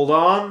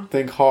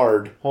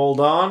hard. Hold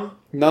on.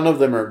 None of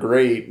them are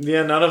great.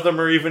 Yeah, none of them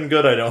are even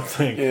good, I don't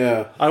think.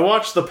 Yeah. I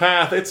watched The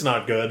Path, it's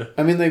not good.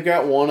 I mean, they've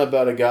got one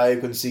about a guy who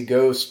can see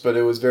ghosts, but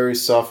it was very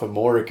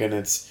sophomoric, and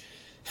it's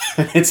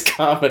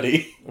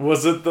comedy.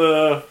 Was it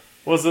the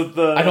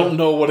I don't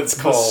know what it's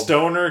the called.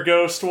 Stoner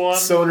Ghost one?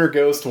 Stoner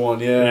Ghost one,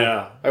 yeah.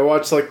 Yeah. I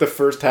watched like the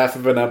first half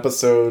of an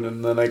episode,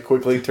 and then I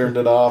quickly turned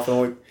it off, and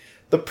I'm like,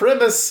 the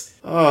premise,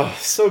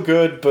 so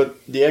good,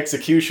 but the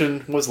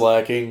execution was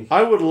lacking.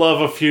 I would love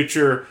a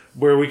future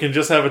where we can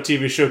just have a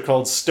TV show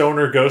called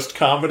Stoner Ghost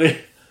Comedy.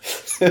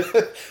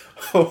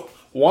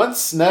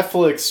 Once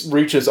Netflix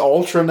reaches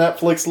ultra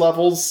Netflix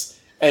levels,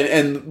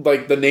 and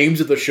like the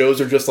names of the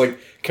shows are just like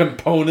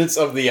components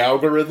of the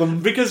algorithm.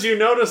 Because you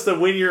notice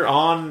that when you're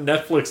on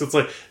Netflix, it's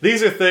like,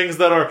 these are things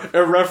that are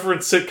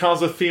irreverent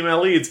sitcoms with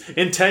female leads.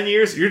 In 10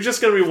 years, you're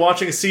just going to be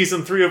watching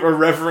season 3 of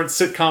Irreverent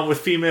Sitcom with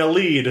Female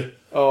Lead.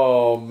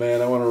 Oh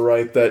man, I want to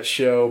write that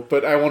show,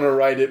 but I want to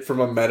write it from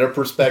a meta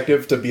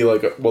perspective to be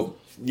like, well,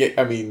 yeah,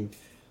 I mean,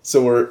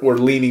 so we're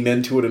leaning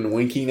into it and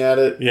winking at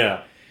it.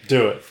 Yeah,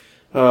 do it.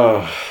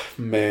 Oh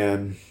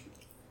man,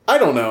 I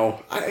don't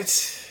know.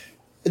 It's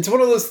one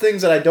of those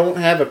things that I don't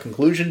have a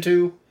conclusion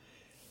to.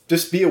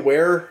 Just be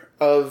aware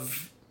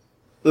of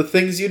the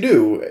things you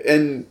do,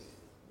 and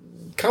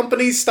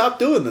companies stop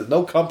doing this.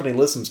 No company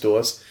listens to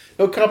us.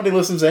 No company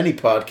listens to any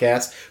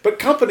podcast, but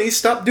companies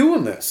stop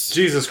doing this.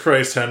 Jesus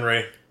Christ,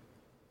 Henry.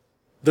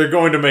 They're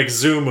going to make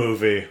Zoo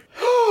movie.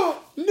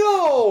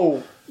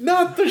 No!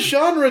 Not the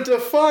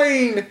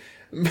genre-defining...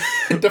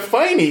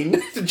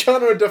 genre-defining...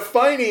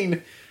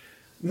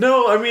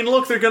 No, I mean,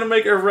 look, they're going to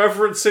make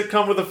irreverent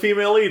sitcom with a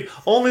female lead.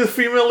 Only the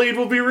female lead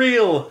will be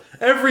real.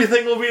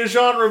 Everything will be a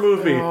genre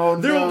movie. Oh,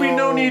 there will be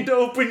no no. need to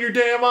open your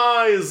damn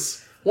eyes.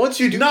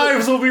 Once you do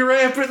Knives will be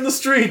rampant in the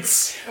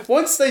streets.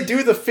 Once they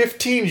do the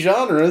 15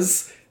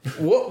 genres,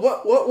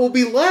 what will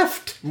be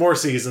left? More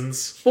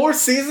seasons. 4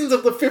 seasons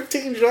of the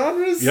 15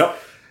 genres? Yep.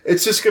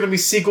 It's just going to be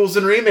sequels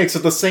and remakes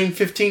of the same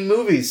 15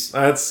 movies.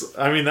 That's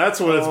what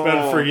it's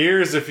been for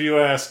years, if you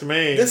ask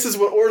me. This is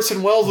what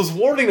Orson Welles was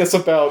warning us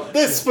about.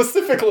 This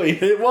specifically.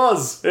 It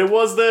was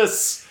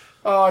this.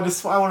 Oh,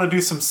 I want to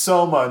do some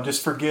Soma and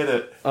just forget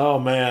it. Oh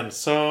man,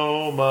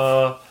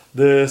 Soma.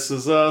 This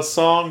is a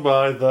song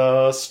by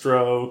The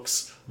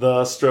Strokes.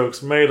 The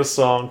Strokes made a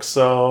song,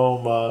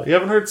 Soma. You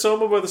haven't heard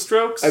Soma by The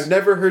Strokes? I've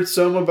never heard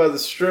Soma by The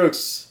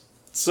Strokes.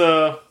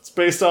 It's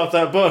based off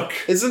that book.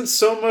 Isn't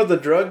Soma the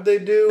drug they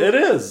do? It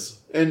is.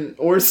 In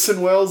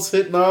Orson Welles'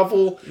 hit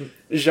novel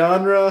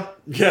genre?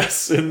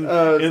 Yes, in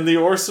the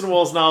Orson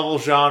Welles novel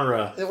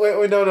genre.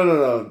 Wait,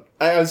 no.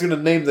 I was going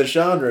to name the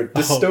genre.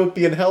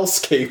 Dystopian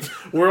hellscape.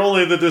 Where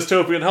only the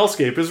dystopian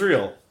hellscape is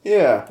real.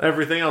 Yeah.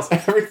 Everything else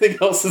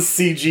is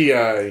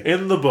CGI.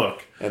 in the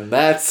book. And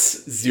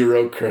that's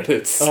 0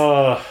 credits.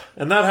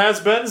 And that has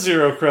been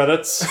 0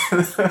 credits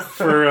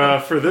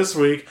for this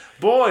week.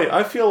 Boy,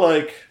 I feel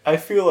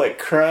like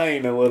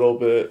crying a little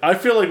bit. I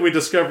feel like we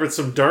discovered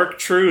some dark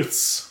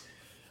truths.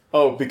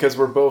 Oh, because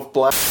we're both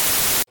black.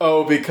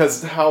 Oh,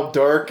 because how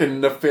dark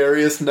and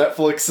nefarious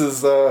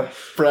Netflix's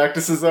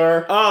practices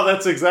are. Oh,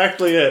 that's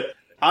exactly it.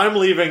 I'm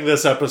leaving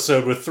this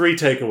episode with 3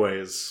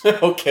 takeaways.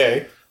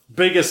 Okay.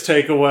 Biggest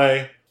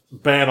takeaway: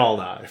 ban all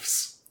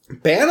knives.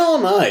 Ban all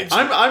knives.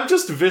 I'm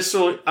just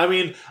viscerally. I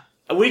mean,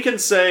 we can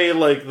say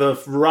like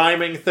the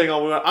rhyming thing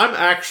all we want. I'm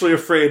actually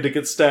afraid to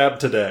get stabbed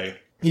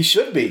today. You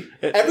should be.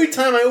 Every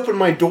time I open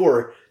my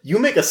door, you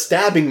make a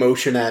stabbing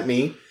motion at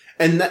me,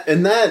 and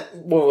that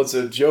well, it's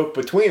a joke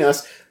between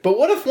us. But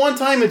what if one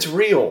time it's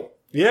real?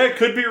 Yeah, it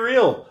could be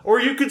real, or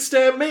you could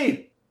stab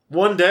me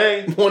one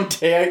day. One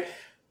day.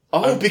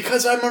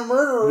 Because I'm a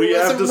murderer. We Who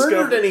hasn't have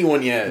murdered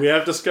anyone yet. We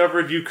have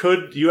discovered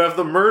you have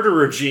the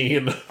murderer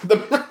gene.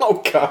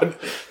 Oh God,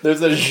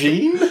 there's a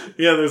gene.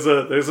 Yeah, there's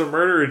a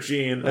murderer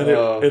gene, and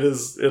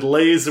it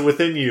lays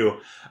within you.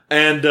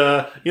 And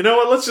you know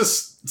what? Let's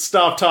just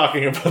stop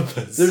talking about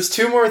this. There's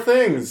 2 more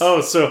things.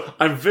 Oh, so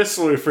I'm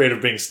viscerally afraid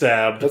of being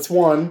stabbed. That's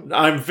 1.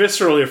 I'm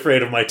viscerally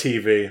afraid of my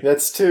TV.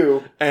 That's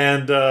 2.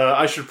 And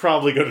I should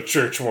probably go to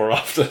church more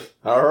often.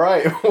 All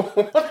right.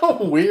 What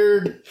a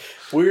weird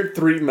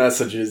 3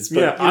 messages. But,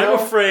 yeah,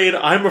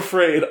 I'm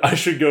afraid I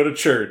should go to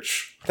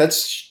church.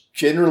 That's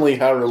generally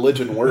how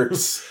religion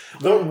works.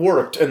 That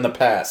worked in the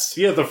past.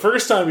 Yeah, the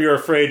first time you're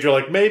afraid, you're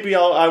like, maybe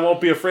I won't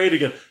be afraid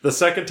again. The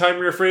second time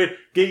you're afraid,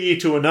 get ye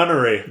to a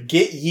nunnery.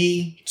 Get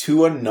ye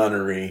to a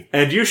nunnery.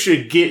 And you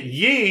should get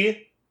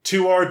ye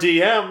to our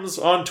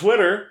DMs on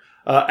Twitter,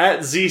 at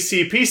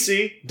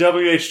ZCPC,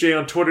 WHJ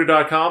on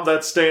Twitter.com.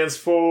 That stands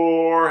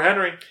for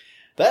Henry.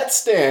 That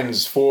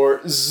stands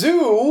for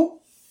Zoo.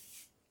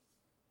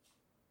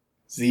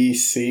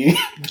 ZC.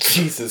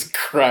 Jesus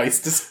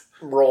Christ. Just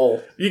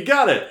roll. You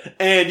got it.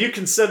 And you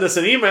can send us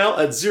an email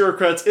at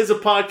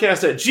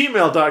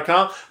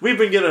zerocreditsisapodcast@gmail.com. We've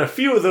been getting a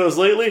few of those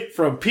lately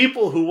from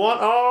people who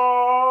want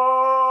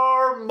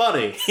our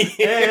money.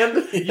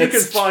 And you can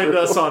find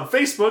us on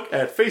Facebook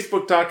at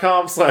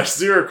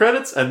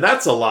facebook.com/zerocredits. And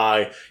that's a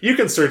lie. You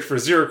can search for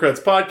Zero Credits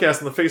Podcast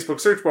in the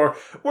Facebook search bar.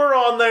 We're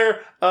on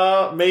there.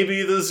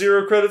 Maybe the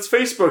Zero Credits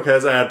Facebook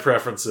has ad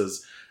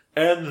preferences.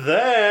 And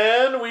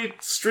then we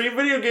stream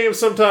video games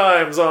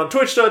sometimes on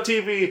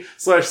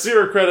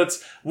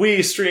twitch.tv/zerocredits.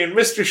 We stream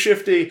Mr.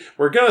 Shifty.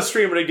 We're gonna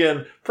stream it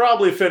again.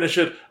 Probably finish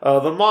it.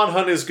 The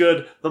Monhun is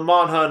good. The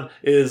Monhun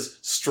is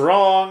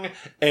strong.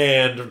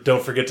 And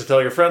don't forget to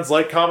tell your friends,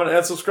 like, comment,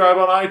 and subscribe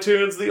on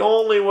iTunes. The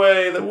only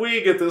way that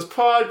we get this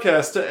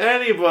podcast to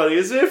anybody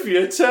is if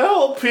you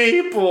tell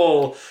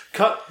people.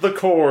 Cut the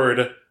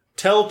cord.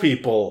 Tell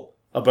people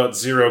about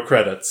Zero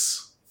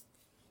Credits.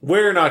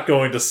 We're not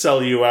going to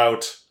sell you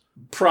out.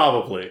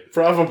 Probably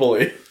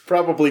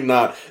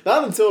not.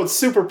 Not until it's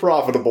super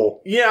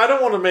profitable. Yeah, I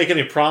don't want to make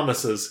any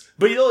promises,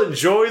 but you'll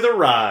enjoy the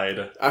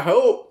ride. I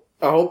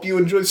hope you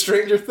enjoyed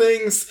Stranger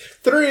Things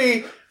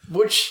 3,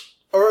 which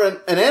are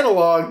an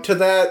analog to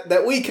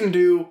that we can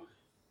do.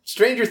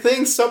 Stranger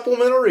Things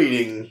supplemental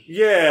reading.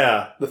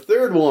 Yeah. The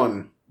third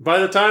one. By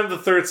the time the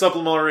third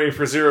supplemental reading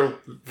for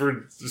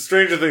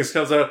Stranger Things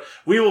comes out,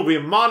 we will be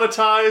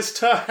monetized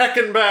to heck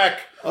and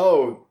back.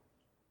 Oh,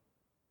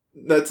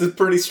 that's a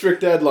pretty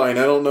strict deadline.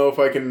 I don't know if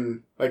I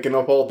can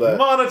uphold that.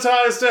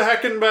 Monetized to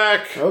heck and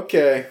back.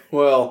 Okay,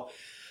 well,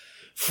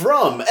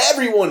 from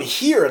everyone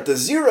here at the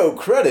Zero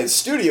Credit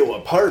Studio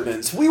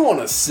Apartments, we want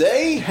to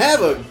say,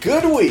 have a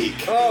good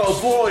week. Oh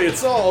boy,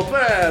 it's all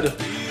bad.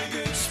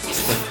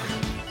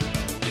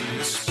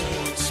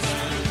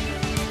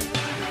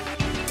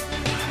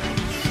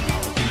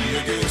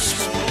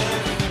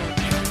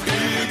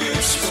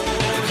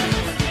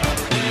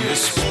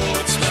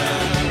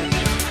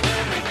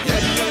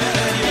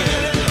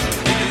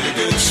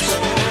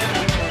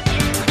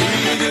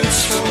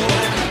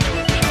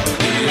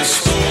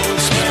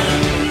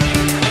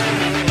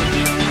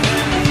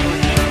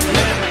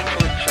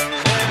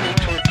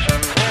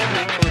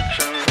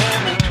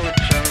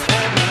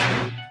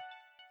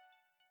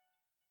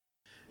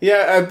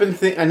 Yeah, I've been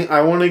thinking.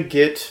 I want to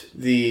get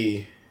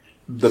the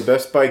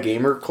Best Buy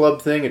Gamer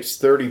Club thing. It's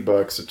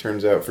 $30. It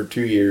turns out for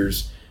 2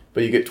 years,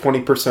 but you get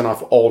 20%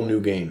 off all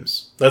new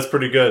games. That's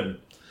pretty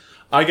good.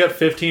 I got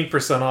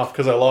 15% off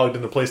because I logged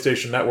into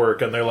PlayStation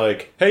Network, and they're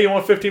like, "Hey, you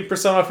want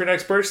 15% off your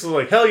next purchase?" I'm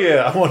like, "Hell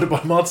yeah! I wanted to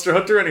buy Monster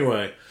Hunter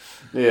anyway."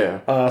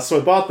 Yeah. So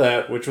I bought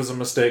that, which was a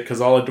mistake because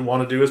all I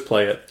want to do is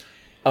play it.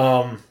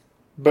 But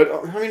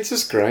I mean, it's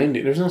just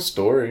grinding. There's no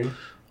story.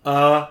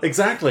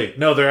 Exactly.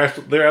 No,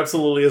 there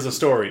absolutely is a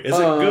story. Is it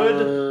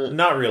good?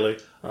 Not really.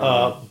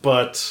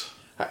 But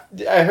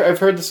I've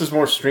heard this is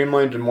more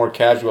streamlined and more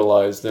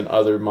casualized than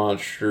other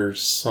Monster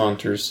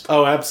Hunters.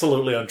 Oh,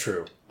 absolutely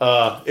untrue.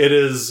 It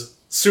is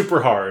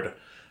super hard.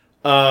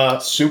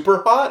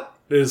 Super hot?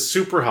 It is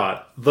super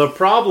hot. The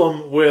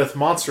problem with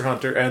Monster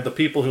Hunter and the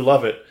people who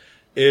love it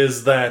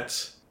is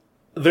that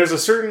there's a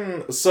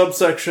certain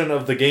subsection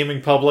of the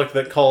gaming public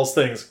that calls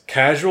things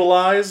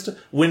casualized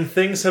when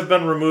things have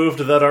been removed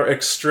that are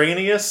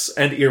extraneous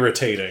and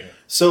irritating.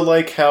 So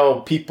like how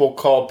people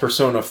called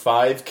Persona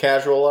 5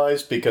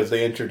 casualized because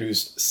they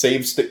introduced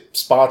save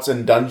spots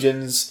in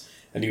dungeons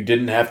and you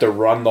didn't have to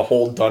run the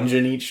whole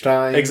dungeon each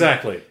time.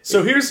 Exactly.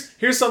 So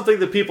here's something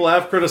that people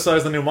have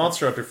criticized the new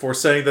Monster Hunter for,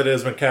 saying that it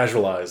has been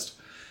casualized.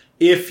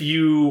 There's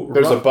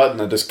a button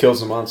that just kills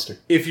the monster.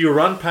 If you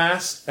run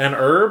past an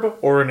herb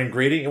or an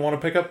ingredient you want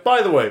to pick up,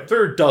 by the way,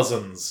 there are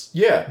dozens.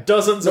 Yeah.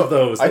 Dozens of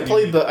those. I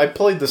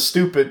played the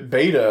stupid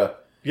beta.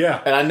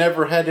 Yeah. And I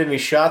never had any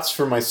shots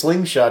for my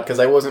slingshot because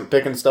I wasn't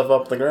picking stuff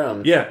up the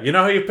ground. Yeah. You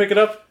know how you pick it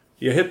up?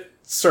 You hit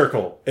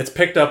circle. It's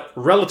picked up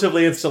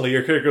relatively instantly.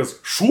 Your character goes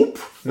swoop.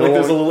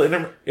 There's a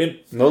little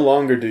No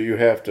longer do you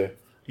have to.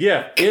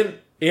 Yeah.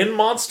 In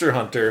Monster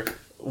Hunter,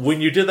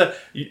 when you did that,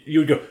 you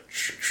would go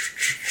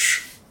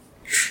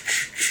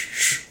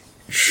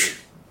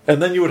and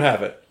then you would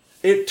have it.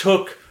 It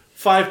took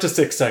 5 to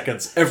 6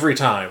 seconds every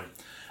time.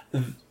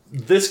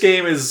 This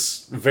game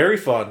is very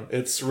fun.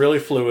 It's really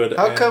fluid.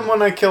 How come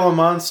when I kill a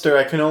monster,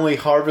 I can only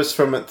harvest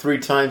from it 3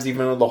 times,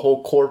 even though the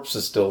whole corpse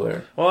is still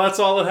there? Well, that's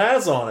all it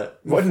has on it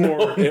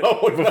before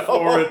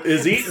it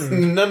is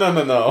eaten.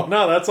 No.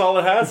 No, that's all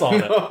it has on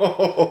it.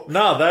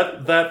 No,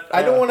 that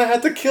I don't want to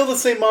have to kill the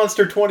same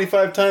monster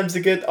 25 times to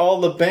get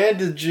all the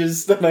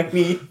bandages that I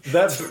need.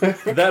 That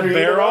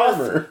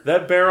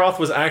Baroth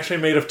was actually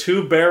made of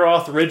 2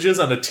 Baroth ridges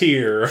and a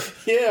tear.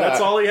 Yeah,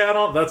 that's all he had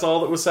on. That's all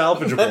that was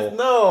salvageable.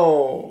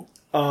 No.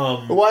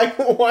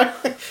 Why?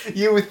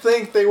 You would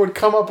think they would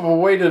come up with a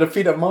way to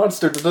defeat a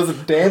monster that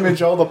doesn't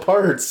damage all the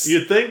parts.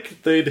 You'd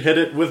think they'd hit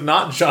it with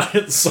not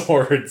giant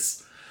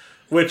swords.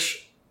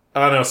 Which,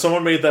 I don't know,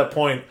 someone made that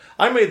point.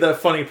 I made that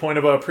funny point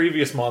about a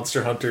previous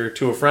Monster Hunter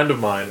to a friend of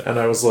mine, and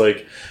I was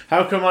like,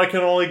 how come I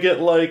can only get,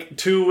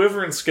 2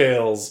 wyvern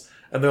scales?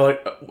 And they're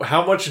like,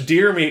 how much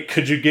deer meat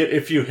could you get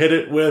if you hit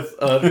it with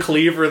a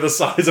cleaver the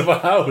size of a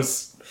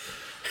house?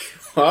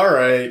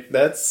 Alright,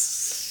 that's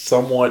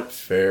somewhat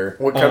fair.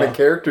 What kind of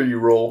character you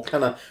roll?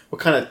 What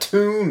kind of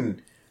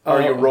tune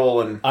are you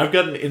rolling? I've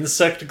got an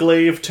Insect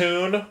Glaive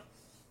tune.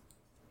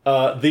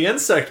 The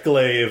Insect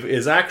Glaive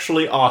is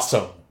actually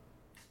awesome.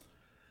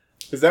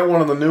 Is that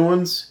one of the new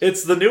ones?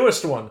 It's the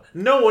newest one.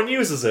 No one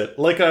uses it.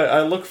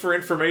 I look for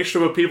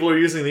information about people who are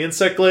using the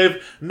Insect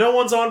Glaive. No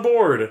one's on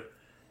board.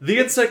 The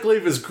Insect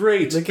Glaive is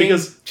great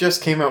because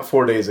just came out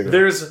 4 days ago.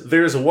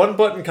 There's one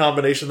button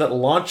combination that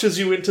launches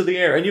you into the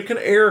air, and you can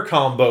air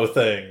combo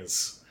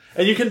things.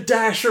 And you can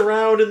dash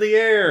around in the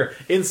air.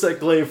 Insect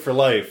Glaive for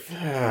life.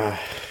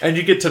 And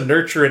you get to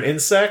nurture an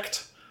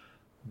insect.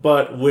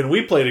 But when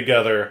we play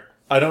together,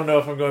 I don't know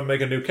if I'm going to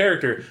make a new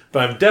character,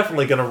 but I'm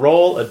definitely going to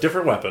roll a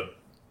different weapon.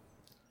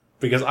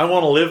 Because I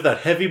want to live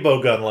that heavy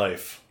bowgun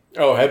life.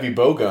 Oh, heavy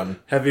bowgun.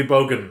 Heavy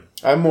bowgun.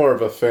 I'm more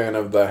of a fan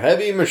of the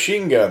heavy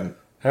machine gun.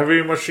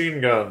 Heavy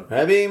machine gun.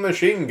 Heavy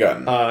machine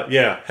gun.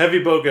 Yeah,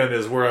 heavy bowgun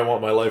is where I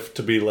want my life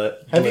to be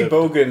lit. Heavy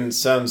bowgun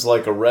sounds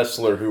like a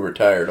wrestler who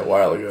retired a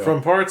while ago.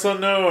 From parts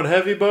unknown,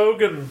 heavy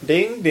bowgun.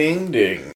 Ding, ding, ding.